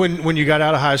yeah. When you got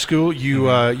out of high school,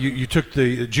 you took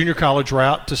the junior college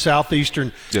route to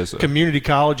Southeastern Community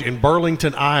College in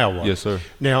Burlington, Iowa. Yes, sir.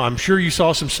 Now, I'm sure you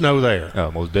saw some snow there.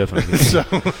 Oh, most definitely.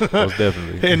 Most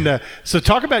definitely. And so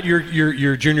talk about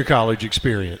your junior college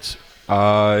experience.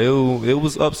 It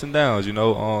was ups and downs, you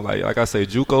know. Like I say,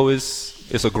 JUCO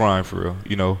it's a grind for real,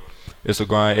 you know. It's a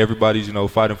grind. Everybody's, you know,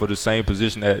 fighting for the same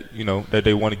position that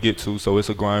they want to get to. So it's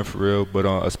a grind for real. But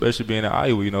especially being in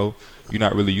Iowa, you know, you're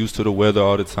not really used to the weather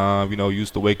all the time. You know,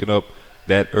 used to waking up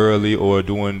that early or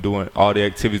doing all the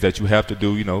activities that you have to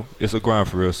do. You know, it's a grind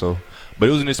for real. So, but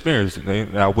it was an experience,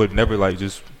 and I would never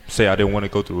just say I didn't want to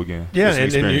go through again. Yeah,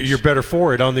 and you're better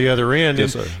for it on the other end.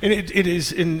 Yes, sir. And it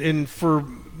is, and for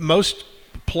most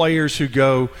players who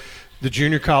go the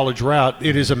junior college route,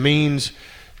 it is a means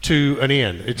to an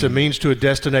end. It's a means to a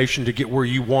destination to get where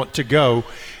you want to go,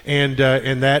 and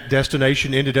that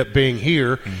destination ended up being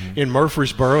here in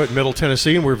Murfreesboro at Middle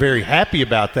Tennessee, and we're very happy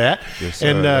about that. Yes, sir.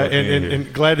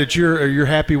 And glad that you're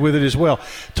happy with it as well.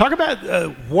 Talk about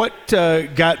what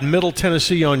got Middle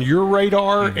Tennessee on your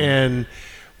radar, and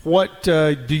what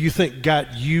do you think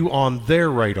got you on their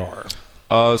radar?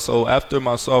 So after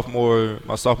my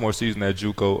sophomore season at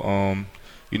JUCO,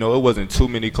 you know, it wasn't too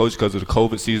many coaches because of the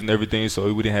COVID season and everything,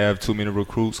 so we didn't have too many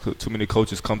recruits, too many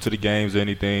coaches come to the games or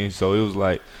anything. So it was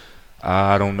like,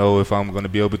 I don't know if I'm going to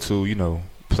be able to, you know,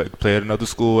 play at another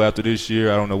school after this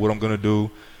year. I don't know what I'm going to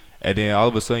do. And then all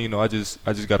of a sudden, you know, I just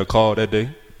got a call that day,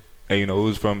 and you know, it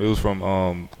was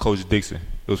from Coach Dixon.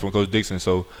 It was from Coach Dixon.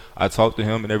 So I talked to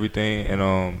him and everything,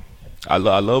 and I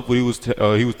love what he was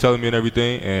telling me and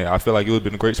everything, and I feel like it would have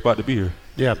been a great spot to be here.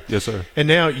 Yeah. Yes, sir. And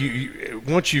now you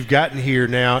once you've gotten here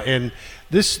now, and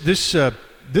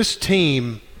this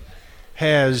team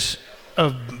has a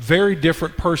very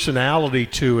different personality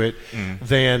to it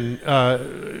than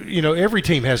you know, every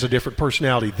team has a different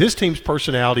personality. This team's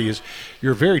personality is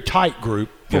you're a very tight group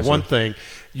for one thing.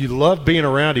 You love being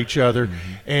around each other,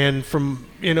 and from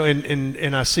you know,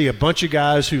 and I see a bunch of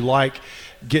guys who like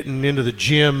getting into the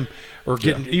gym or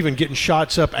getting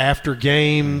shots up after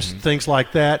games, things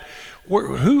like that.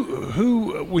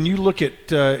 Who when you look at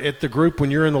the group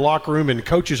when you're in the locker room and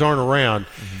coaches aren't around,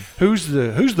 who's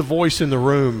the voice in the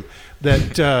room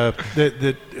that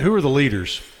who are the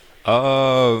leaders?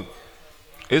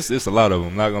 It's a lot of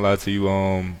them. Not gonna lie to you.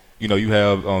 You know, you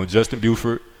have Justin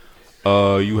Buford.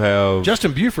 You have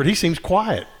Justin Buford. He seems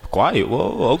quiet. Quiet?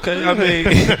 Well, okay.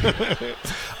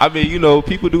 I mean, you know,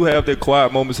 people do have their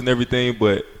quiet moments and everything,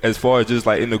 but as far as just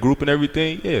like in the group and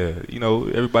everything, yeah, you know,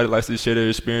 everybody likes to share their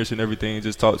experience and everything, and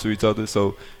just talk to each other.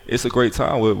 So it's a great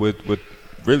time with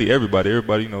really everybody.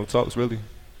 Everybody, you know, talks really.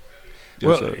 Yes,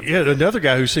 well, sir. Yeah, another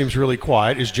guy who seems really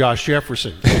quiet is Josh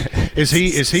Jefferson. Is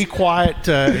he quiet?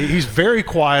 He's very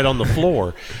quiet on the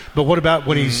floor, but what about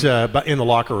when he's in the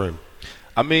locker room?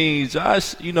 I mean,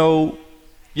 Josh, you know.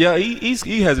 Yeah,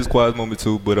 he has his quiet moment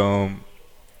too, but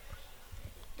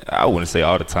I wouldn't say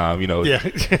all the time, you know. Yeah.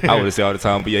 I wouldn't say all the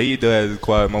time, but yeah, he does have his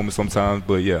quiet moments sometimes.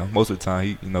 But yeah, most of the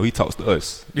time, he talks to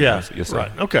us. Yeah, yes, sir.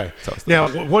 Right. Okay. Now,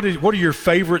 what are your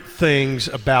favorite things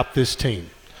about this team?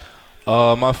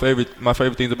 My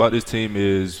favorite things about this team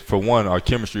is, for one, our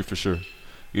chemistry for sure.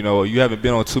 You know, you haven't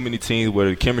been on too many teams where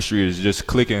the chemistry is just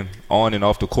clicking on and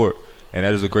off the court, and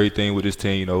that is a great thing with this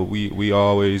team. You know, we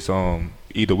always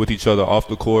either with each other off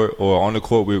the court or on the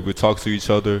court, we talk to each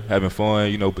other, having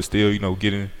fun, you know, but still, you know,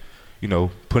 getting, you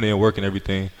know, putting in work and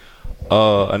everything.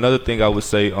 Another thing I would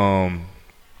say,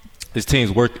 this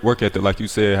team's work ethic, like you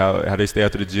said, how they stay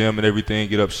after the gym and everything,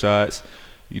 get up shots,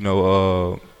 you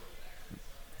know,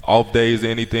 off days or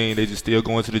anything, they just still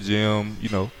going to the gym, you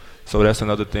know. So that's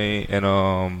another thing.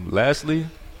 And lastly,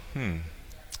 what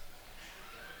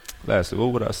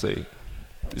would I say?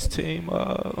 This team,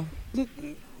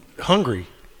 hungry.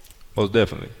 Most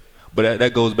definitely. But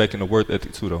that goes back into work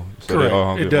ethic too, though. So correct. They are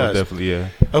hungry. It does. Most definitely, yeah.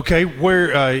 Okay,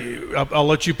 where I'll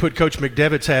let you put Coach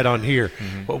McDevitt's hat on here.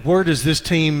 But where does this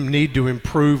team need to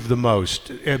improve the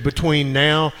most? Between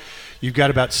now, you've got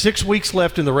about 6 weeks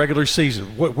left in the regular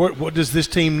season. What does this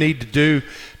team need to do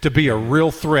to be a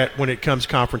real threat when it comes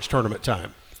conference tournament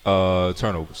time?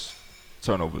 Turnovers.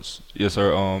 Yes,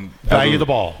 sir. Value the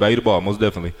ball. Value the ball, most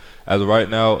definitely. As of right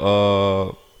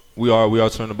now, we are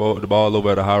turning the ball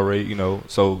over at a high rate, you know.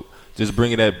 So just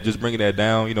bringing that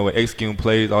down, you know, and executing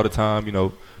plays all the time, you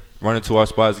know, running to our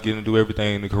spots, getting to do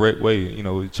everything in the correct way, you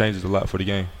know, it changes a lot for the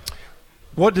game.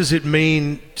 What does it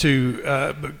mean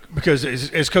to because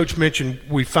as Coach mentioned,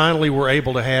 we finally were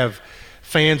able to have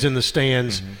fans in the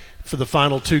stands for the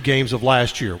final 2 games of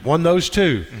last year. Won those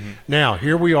 2. Now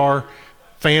here we are.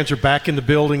 Fans are back in the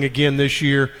building again this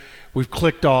year. we've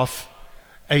clicked off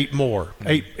 8 more,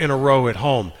 8 in a row at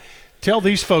home. Tell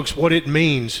these folks what it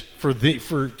means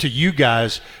to you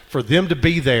guys, for them to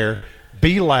be there,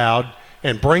 be loud,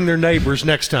 and bring their neighbors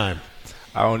next time.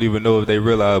 I don't even know if they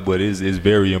realize, but it's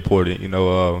very important. You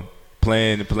know,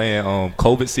 playing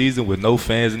COVID season with no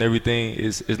fans and everything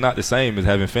is not the same as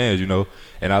having fans. You know,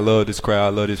 and I love this crowd, I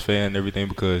love this fan and everything,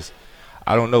 because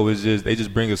I don't know, it's just they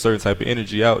just bring a certain type of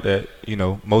energy out that, you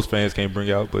know, most fans can't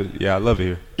bring out. But yeah, I love it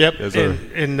here. Yep. Yes,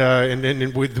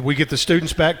 and we get the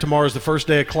students back. Tomorrow's the first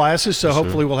day of classes, so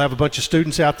hopefully we'll have a bunch of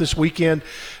students out this weekend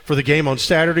for the game on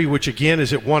Saturday, which again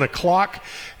is at 1:00,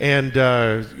 and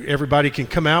everybody can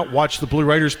come out, watch the Blue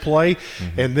Raiders play,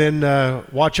 and then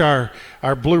watch our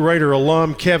Blue Raider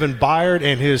alum Kevin Byard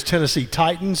and his Tennessee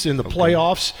Titans in the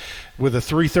playoffs with a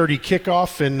 3:30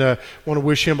 kickoff, and want to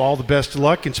wish him all the best of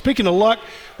luck. And speaking of luck,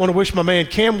 want to wish my man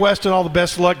Cam Weston all the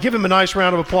best of luck. Give him a nice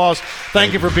round of applause.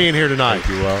 Thank you for being here tonight.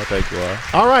 Thank you all. Thank you all.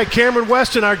 All right, Cameron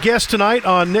Weston, our guest tonight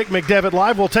on Nick McDevitt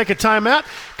Live. We'll take a timeout.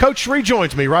 Coach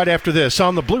rejoins me right after this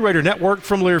on the Blue Raider Network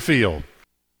from Learfield.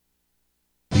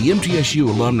 The MTSU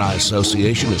Alumni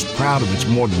Association is proud of its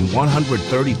more than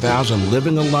 130,000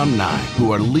 living alumni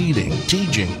who are leading,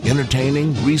 teaching,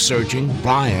 entertaining, researching,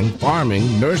 flying,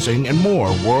 farming, nursing, and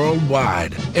more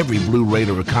worldwide. Every Blue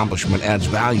Raider accomplishment adds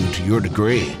value to your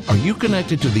degree. Are you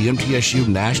connected to the MTSU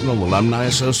National Alumni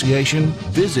Association?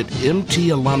 Visit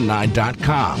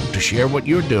mtalumni.com to share what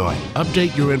you're doing,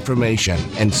 update your information,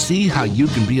 and see how you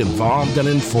can be involved and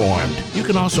informed. You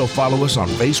can also follow us on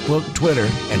Facebook, Twitter,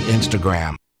 and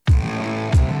Instagram.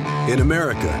 In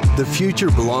America, the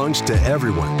future belongs to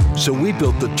everyone. So we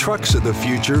built the trucks of the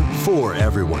future for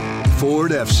everyone.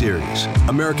 Ford F-Series,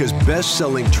 America's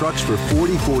best-selling trucks for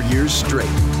 44 years straight.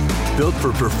 Built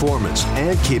for performance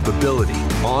and capability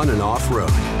on and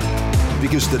off-road.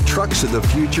 Because the trucks of the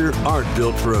future aren't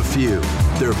built for a few.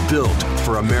 They're built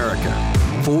for America.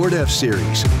 Ford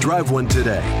F-Series. Drive one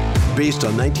today. Based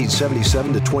on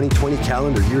 1977 to 2020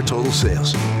 calendar year total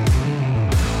sales.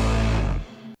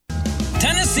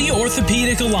 Tennessee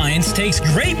Orthopedic Alliance takes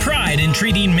great pride in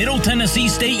treating Middle Tennessee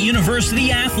State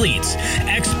University athletes,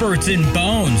 experts in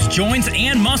bones, joints,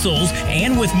 and muscles,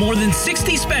 and with more than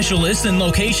 60 specialists in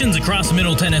locations across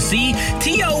Middle Tennessee,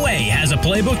 TOA has a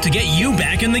playbook to get you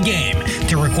back in the game.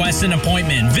 To request an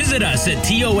appointment, visit us at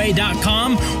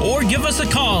TOA.com or give us a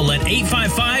call at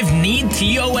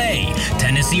 855-NEED-TOA.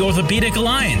 Tennessee Orthopedic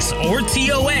Alliance, or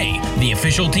TOA, the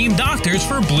official team doctors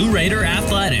for Blue Raider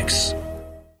Athletics.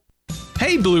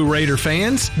 Hey Blue Raider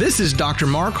fans, this is Dr.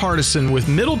 Mark Hardison with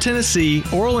Middle Tennessee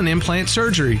Oral and Implant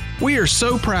Surgery. We are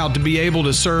so proud to be able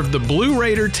to serve the Blue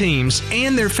Raider teams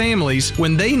and their families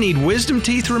when they need wisdom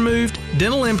teeth removed,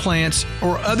 dental implants,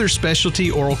 or other specialty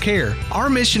oral care. Our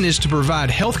mission is to provide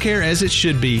health care as it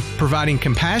should be, providing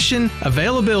compassion,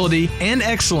 availability, and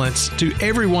excellence to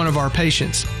every one of our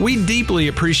patients. We deeply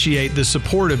appreciate the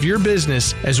support of your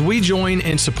business as we join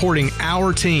in supporting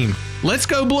our team. Let's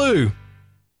go Blue!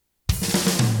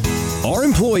 Our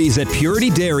employees at Purity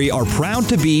Dairy are proud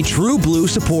to be true blue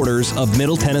supporters of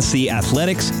Middle Tennessee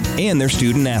athletics and their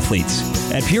student athletes.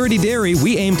 At Purity Dairy,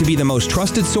 we aim to be the most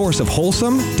trusted source of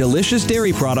wholesome, delicious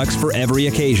dairy products for every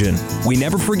occasion. We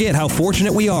never forget how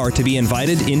fortunate we are to be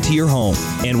invited into your home,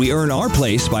 and we earn our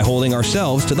place by holding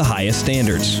ourselves to the highest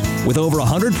standards. With over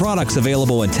 100 products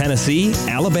available in Tennessee,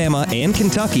 Alabama, and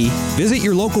Kentucky, visit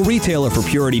your local retailer for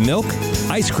Purity milk,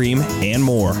 ice cream, and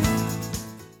more.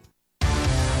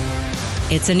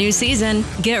 It's a new season.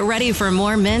 Get ready for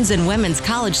more men's and women's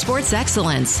college sports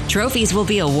excellence. Trophies will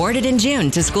be awarded in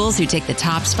June to schools who take the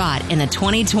top spot in the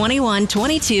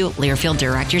 2021-22 Learfield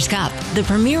Directors Cup. The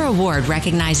premier award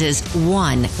recognizes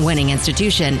one winning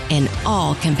institution in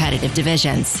all competitive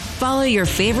divisions. Follow your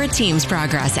favorite team's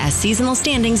progress as seasonal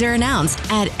standings are announced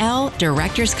at L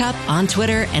Directors Cup on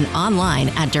Twitter and online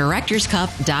at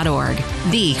directorscup.org.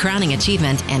 The crowning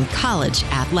achievement in college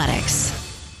athletics.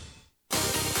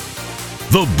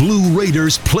 The Blue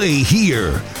Raiders play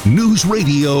here. News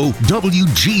Radio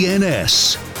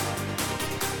WGNS.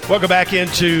 Welcome back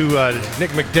into Nick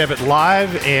McDevitt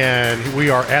Live, and we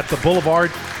are at the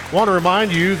Boulevard. Want to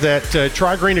remind you that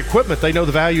Tri-Green Equipment, they know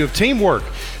the value of teamwork.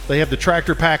 They have the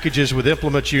tractor packages with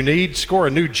implements you need. Score a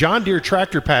new John Deere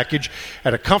tractor package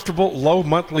at a comfortable, low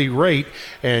monthly rate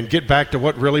and get back to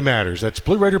what really matters. That's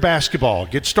Blue Raider basketball.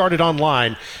 Get started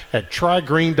online at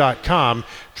trigreen.com.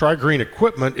 Tri-Green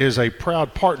Equipment is a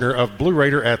proud partner of Blue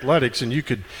Raider Athletics, and you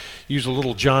could use a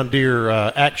little John Deere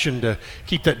action to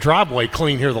keep that driveway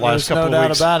clean here the last couple of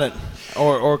weeks. There's no doubt about it.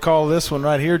 Or call this one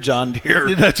right here John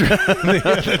Deere. That's right.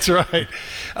 That's right.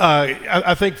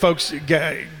 I think folks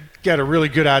got a really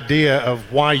good idea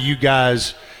of why you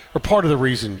guys or part of the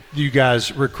reason you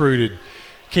guys recruited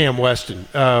Cam Weston.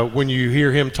 When you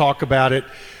hear him talk about it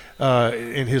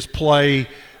in his play,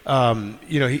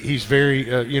 he's very,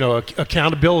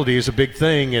 accountability is a big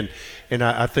thing, and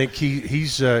I think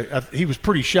he was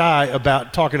pretty shy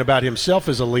about talking about himself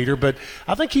as a leader, but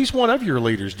I think he's one of your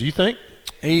leaders. Do you think?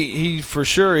 He for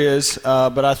sure is,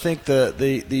 but I think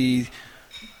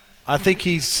I think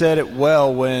he said it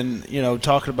well when,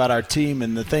 talking about our team,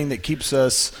 and the thing that keeps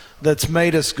us, that's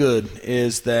made us good,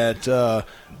 is that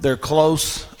they're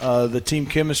close. The team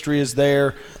chemistry is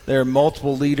there. There are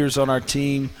multiple leaders on our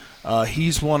team.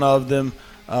 He's one of them.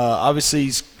 Obviously,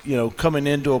 he's coming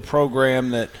into a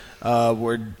program that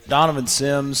where Donovan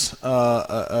Sims,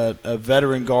 a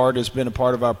veteran guard, has been a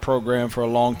part of our program for a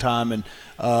long time and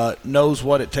knows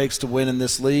what it takes to win in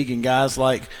this league. And guys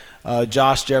like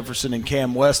Josh Jefferson and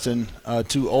Cam Weston,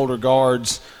 two older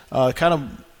guards, kind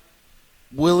of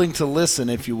willing to listen,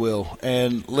 if you will,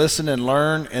 and listen and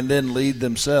learn and then lead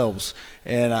themselves.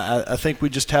 And I think we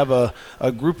just have a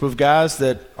group of guys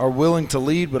that are willing to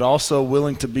lead but also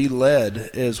willing to be led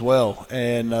as well.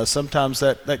 And sometimes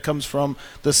that comes from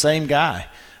the same guy,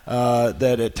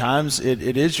 that at times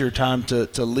it is your time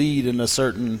to lead in a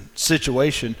certain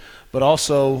situation, but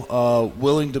also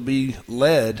willing to be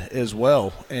led as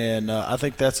well. And I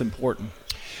think that's important.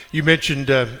 You mentioned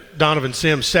Donovan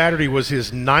Sims. Saturday was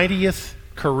his 90th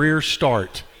career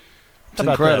start. It's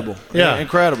incredible. Yeah,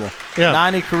 incredible. Yeah.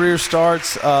 90 career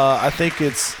starts. I think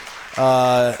it's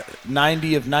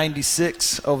 90 of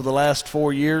 96 over the last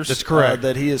 4 years. That's correct.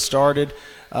 That he has started.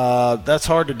 That's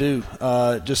hard to do.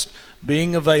 Just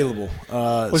being available.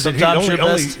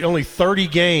 Sometimes only 30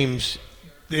 games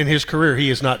in his career he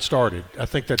has not started. I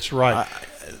think that's right.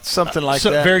 Something like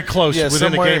that. Very close,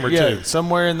 within a game or two.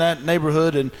 Somewhere in that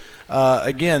neighborhood. And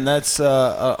again, that's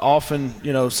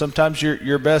often, sometimes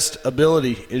your best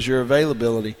ability is your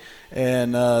availability.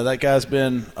 And that guy's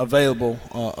been available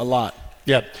a lot.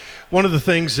 Yeah. One of the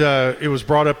things, it was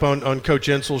brought up on Coach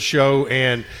Ensel's show,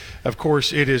 and, of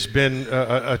course, it has been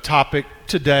a topic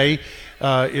today,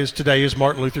 is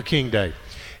Martin Luther King Day.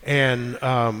 And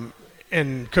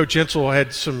Coach Ensel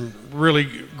had some really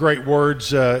great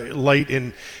words late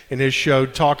in his show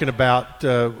talking about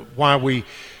why we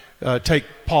take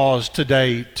pause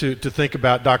today to think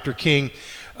about Dr. King.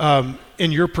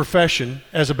 In your profession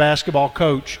as a basketball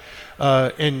coach,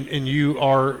 and you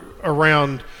are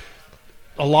around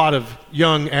a lot of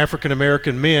young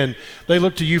African-American men, they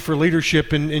look to you for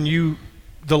leadership, and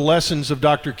the lessons of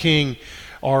Dr. King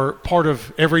are part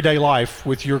of everyday life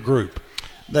with your group.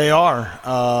 They are,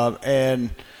 and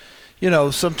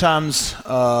sometimes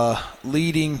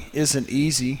leading isn't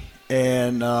easy,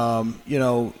 and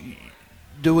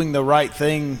doing the right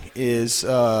thing is,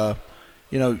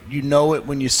 you know it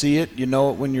when you see it, you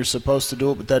know it when you're supposed to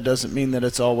do it, but that doesn't mean that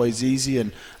it's always easy.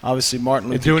 And obviously, Martin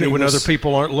Luther King doing it when other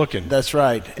people aren't looking. That's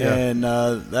right, yeah. And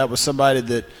that was somebody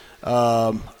that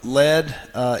led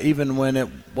even when it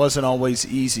wasn't always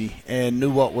easy, and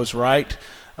knew what was right.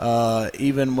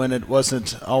 Even when it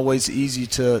wasn't always easy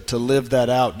to live that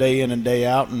out day in and day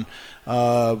out, and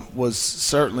was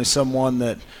certainly someone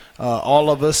that all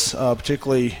of us,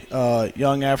 particularly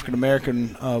young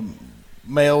African-American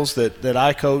males that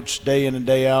I coach day in and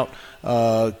day out,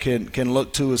 can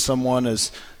look to as someone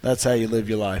as that's how you live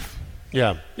your life.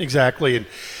 Yeah, exactly. And,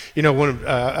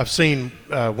 I've seen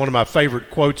one of my favorite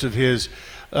quotes of his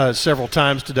several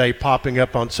times today popping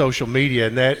up on social media,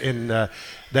 and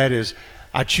that is,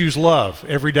 I choose love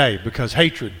every day because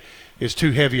hatred is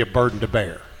too heavy a burden to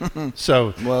bear.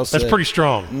 So well that's pretty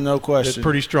strong. No question. That's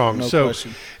pretty strong. No so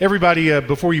question. Everybody,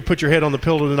 before you put your head on the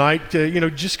pillow tonight,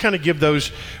 just kind of give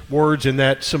those words and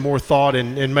that some more thought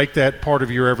and make that part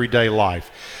of your everyday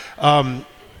life.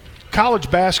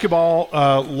 College basketball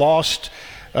lost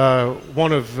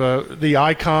one of the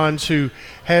icons who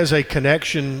has a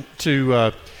connection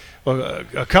to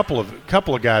a couple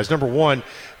of guys. Number one,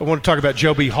 I want to talk about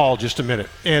Joe B. Hall just a minute.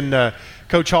 And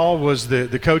Coach Hall was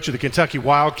the coach of the Kentucky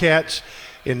Wildcats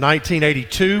in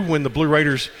 1982 when the Blue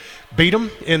Raiders beat them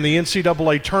in the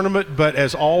NCAA tournament. But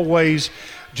as always,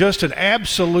 just an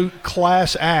absolute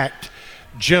class act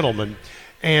gentleman.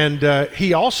 And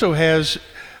he also has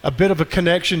a bit of a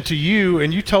connection to you,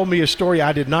 and you told me a story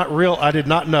I did not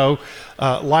know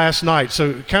last night.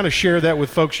 So kind of share that with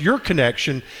folks, your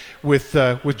connection with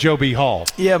Joe B. Hall.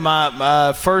 Yeah,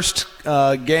 my first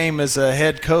game as a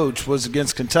head coach was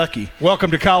against Kentucky. Welcome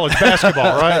to college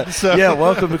basketball, right? So. Yeah,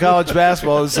 welcome to college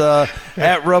basketball. It was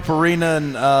at Rupp Arena,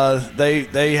 and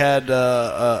they had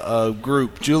a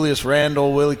group: Julius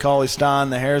Randle, Willie Cauley-Stein,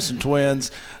 the Harrison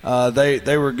twins.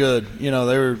 They were good. They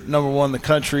were number one in the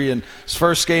country, and it's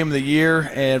first game of the year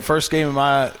and first game of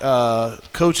my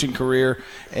coaching career.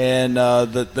 And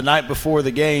the night before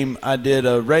the game, I did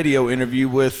a radio interview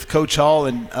with Coach Hall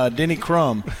and Denny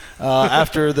Crum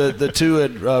after the two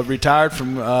had retired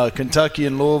from Kentucky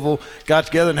and Louisville, got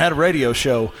together and had a radio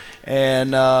show,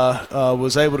 and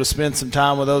was able to spend some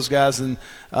time with those guys. And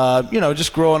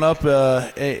just growing up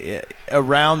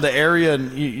around the area,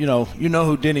 and you know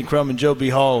who Denny Crum and Joe B.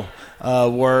 Hall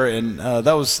were, and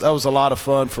that was a lot of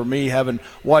fun for me, having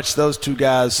watched those two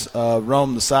guys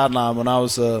roam the sideline when I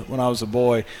was a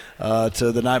boy,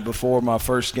 to the night before my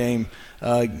first game.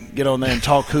 Get on there and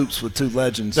talk hoops with two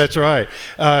legends. That's right.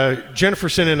 Jennifer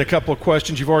sent in a couple of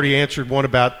questions. You've already answered one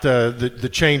about the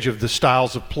change of the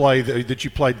styles of play that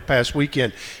you played the past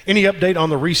weekend. Any update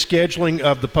on the rescheduling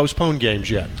of the postponed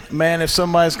games yet? Man, if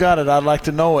somebody's got it, I'd like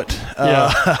to know it.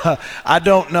 Yeah. I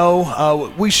don't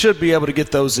know. We should be able to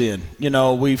get those in.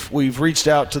 We've reached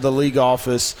out to the league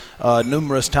office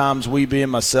numerous times, we being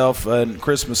myself and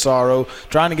Chris Massaro,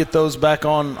 trying to get those back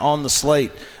on the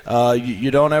slate.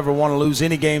 You don't ever want to lose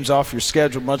any games off your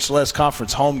schedule, much less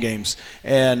conference home games.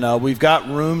 And we've got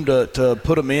room to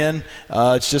put them in.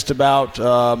 It's just about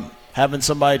having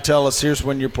somebody tell us, here's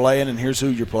when you're playing and here's who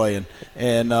you're playing.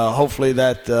 And hopefully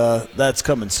that's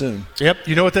coming soon. Yep.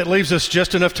 You know what that leaves us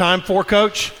just enough time for,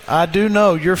 Coach? I do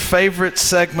know. Your favorite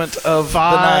segment of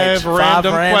Five the night.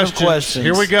 Random questions.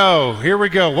 Here we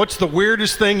go. What's the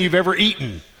weirdest thing you've ever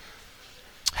eaten?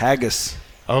 Haggis.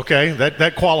 Okay,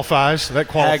 that qualifies.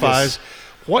 Haggis.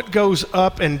 What goes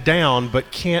up and down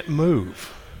but can't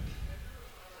move?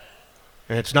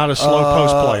 And it's not a slow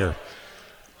post player.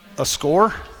 A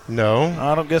score? No.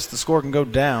 I don't guess the score can go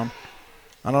down.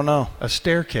 I don't know. A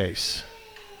staircase.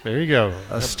 There you go.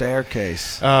 A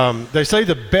staircase. They say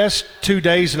the best 2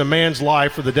 days in a man's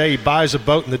life are the day he buys a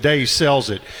boat and the day he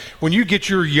sells it. When you get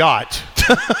your yacht,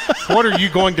 what are you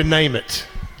going to name it?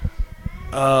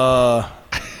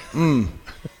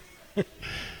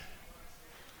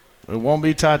 It won't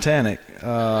be Titanic.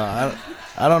 I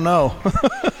don't know.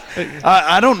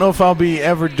 I don't know if I'll be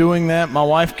ever doing that. My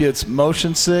wife gets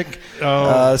motion sick,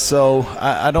 so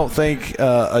I don't think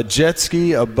a jet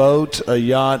ski, a boat, a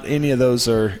yacht, any of those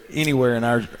are anywhere in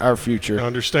our future. I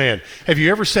understand. Have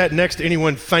you ever sat next to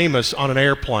anyone famous on an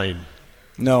airplane?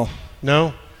 No.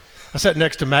 No? I sat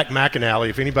next to Mac McAnally.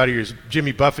 If anybody is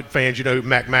Jimmy Buffett fans, you know who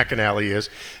Mac McAnally is.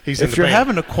 If you're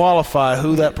having to qualify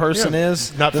who that person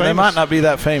is, then they might not be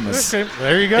that famous. Okay,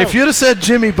 there you go. If you'd have said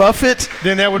Jimmy Buffett,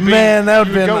 then that would be,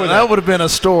 that would have been a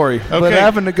story. Okay. But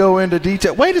having to go into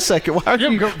detail. Wait a second. Why are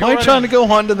you trying to go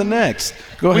on to the next?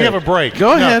 Go ahead. We have a break.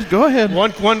 Go ahead.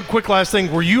 One quick last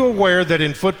thing. Were you aware that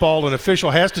in football an official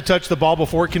has to touch the ball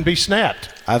before it can be snapped?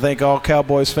 I think all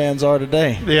Cowboys fans are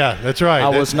today. Yeah, that's right. I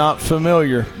was not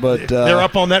familiar, but they're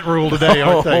up on that rule today,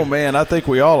 aren't they? Oh, man, I think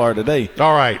we all are today.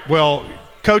 All right. Well,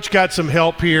 Coach got some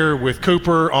help here with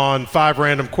Cooper on 5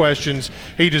 random questions.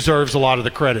 He deserves a lot of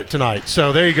the credit tonight.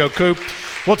 So there you go, Coop.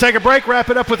 We'll take a break, wrap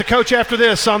it up with the coach after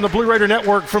this on the Blue Raider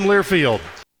Network from Learfield.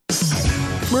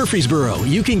 Murfreesboro,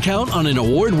 you can count on an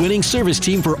award-winning service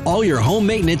team for all your home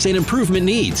maintenance and improvement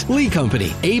needs. Lee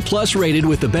Company, A+ rated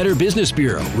with the Better Business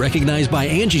Bureau, recognized by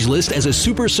Angie's List as a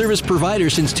super service provider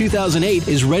since 2008,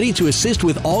 is ready to assist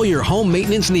with all your home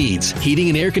maintenance needs. Heating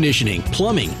and air conditioning,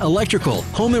 plumbing, electrical,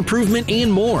 home improvement, and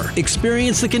more.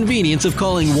 Experience the convenience of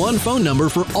calling one phone number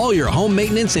for all your home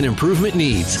maintenance and improvement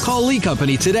needs. Call Lee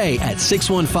Company today at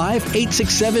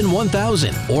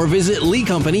 615-867-1000 or visit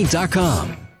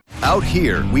leecompany.com. Out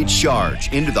here, we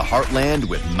charge into the heartland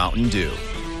with Mountain Dew.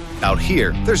 Out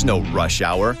here, there's no rush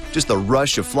hour, just the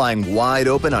rush of flying wide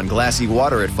open on glassy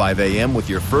water at 5 a.m. with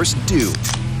your first dew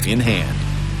in hand.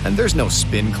 And there's no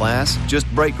spin class, just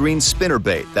bright green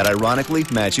spinnerbait that ironically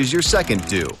matches your second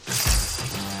dew.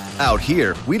 Out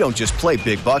here, we don't just play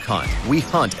big buck hunt, we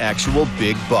hunt actual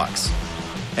big bucks.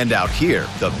 And out here,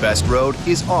 the best road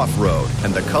is off-road,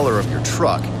 and the color of your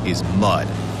truck is mud.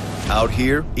 Out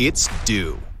here, it's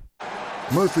dew.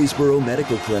 Murfreesboro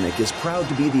Medical Clinic is proud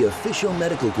to be the official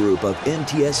medical group of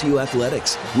MTSU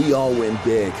Athletics. We all win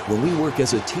big when we work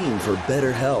as a team for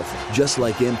better health. Just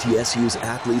like MTSU's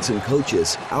athletes and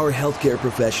coaches, our healthcare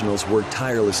professionals work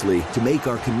tirelessly to make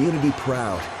our community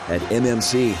proud. At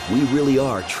MMC, we really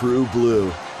are true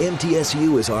blue.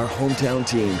 MTSU is our hometown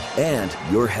team, and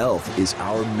your health is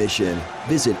our mission.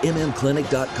 Visit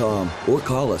mmclinic.com or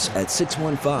call us at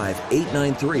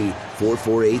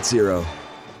 615-893-4480.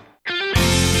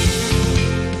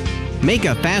 Make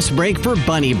a fast break for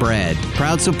Bunny Bread,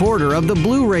 proud supporter of the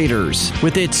Blue Raiders.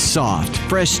 With its soft,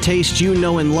 fresh taste you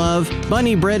know and love,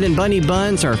 Bunny Bread and Bunny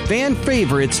Buns are fan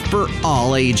favorites for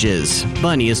all ages.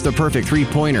 Bunny is the perfect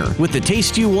three-pointer with the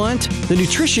taste you want, the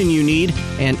nutrition you need,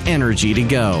 and energy to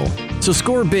go. So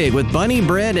score big with Bunny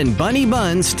Bread and Bunny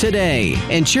Buns today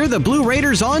and cheer the Blue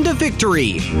Raiders on to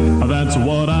victory. That's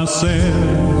what I said.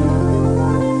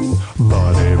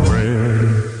 Bunny Bread.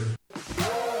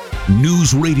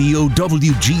 News Radio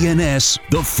WGNS,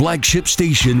 the flagship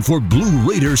station for Blue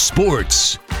Raider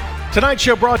sports. Tonight's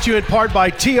show brought to you in part by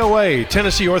TOA,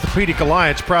 Tennessee Orthopedic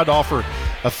Alliance, proud to offer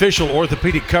official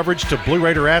orthopedic coverage to Blue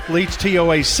Raider athletes.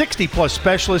 TOA's 60-plus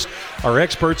specialists are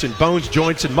experts in bones,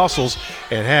 joints, and muscles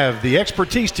and have the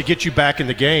expertise to get you back in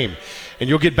the game. And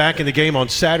you'll get back in the game on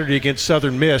Saturday against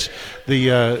Southern Miss.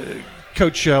 The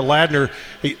Coach Ladner,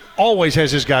 he always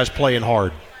has his guys playing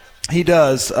hard. He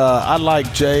does. I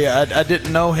like Jay. I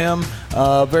didn't know him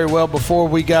very well before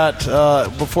he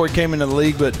came into the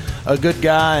league, but a good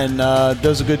guy and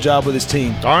does a good job with his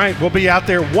team. All right, we'll be out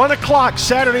there 1 o'clock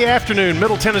Saturday afternoon,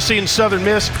 Middle Tennessee and Southern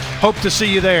Miss. Hope to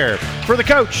see you there. For the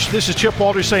coach, this is Chip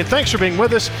Walters saying thanks for being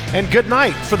with us and good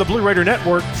night for the Blue Raider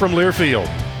Network from Learfield.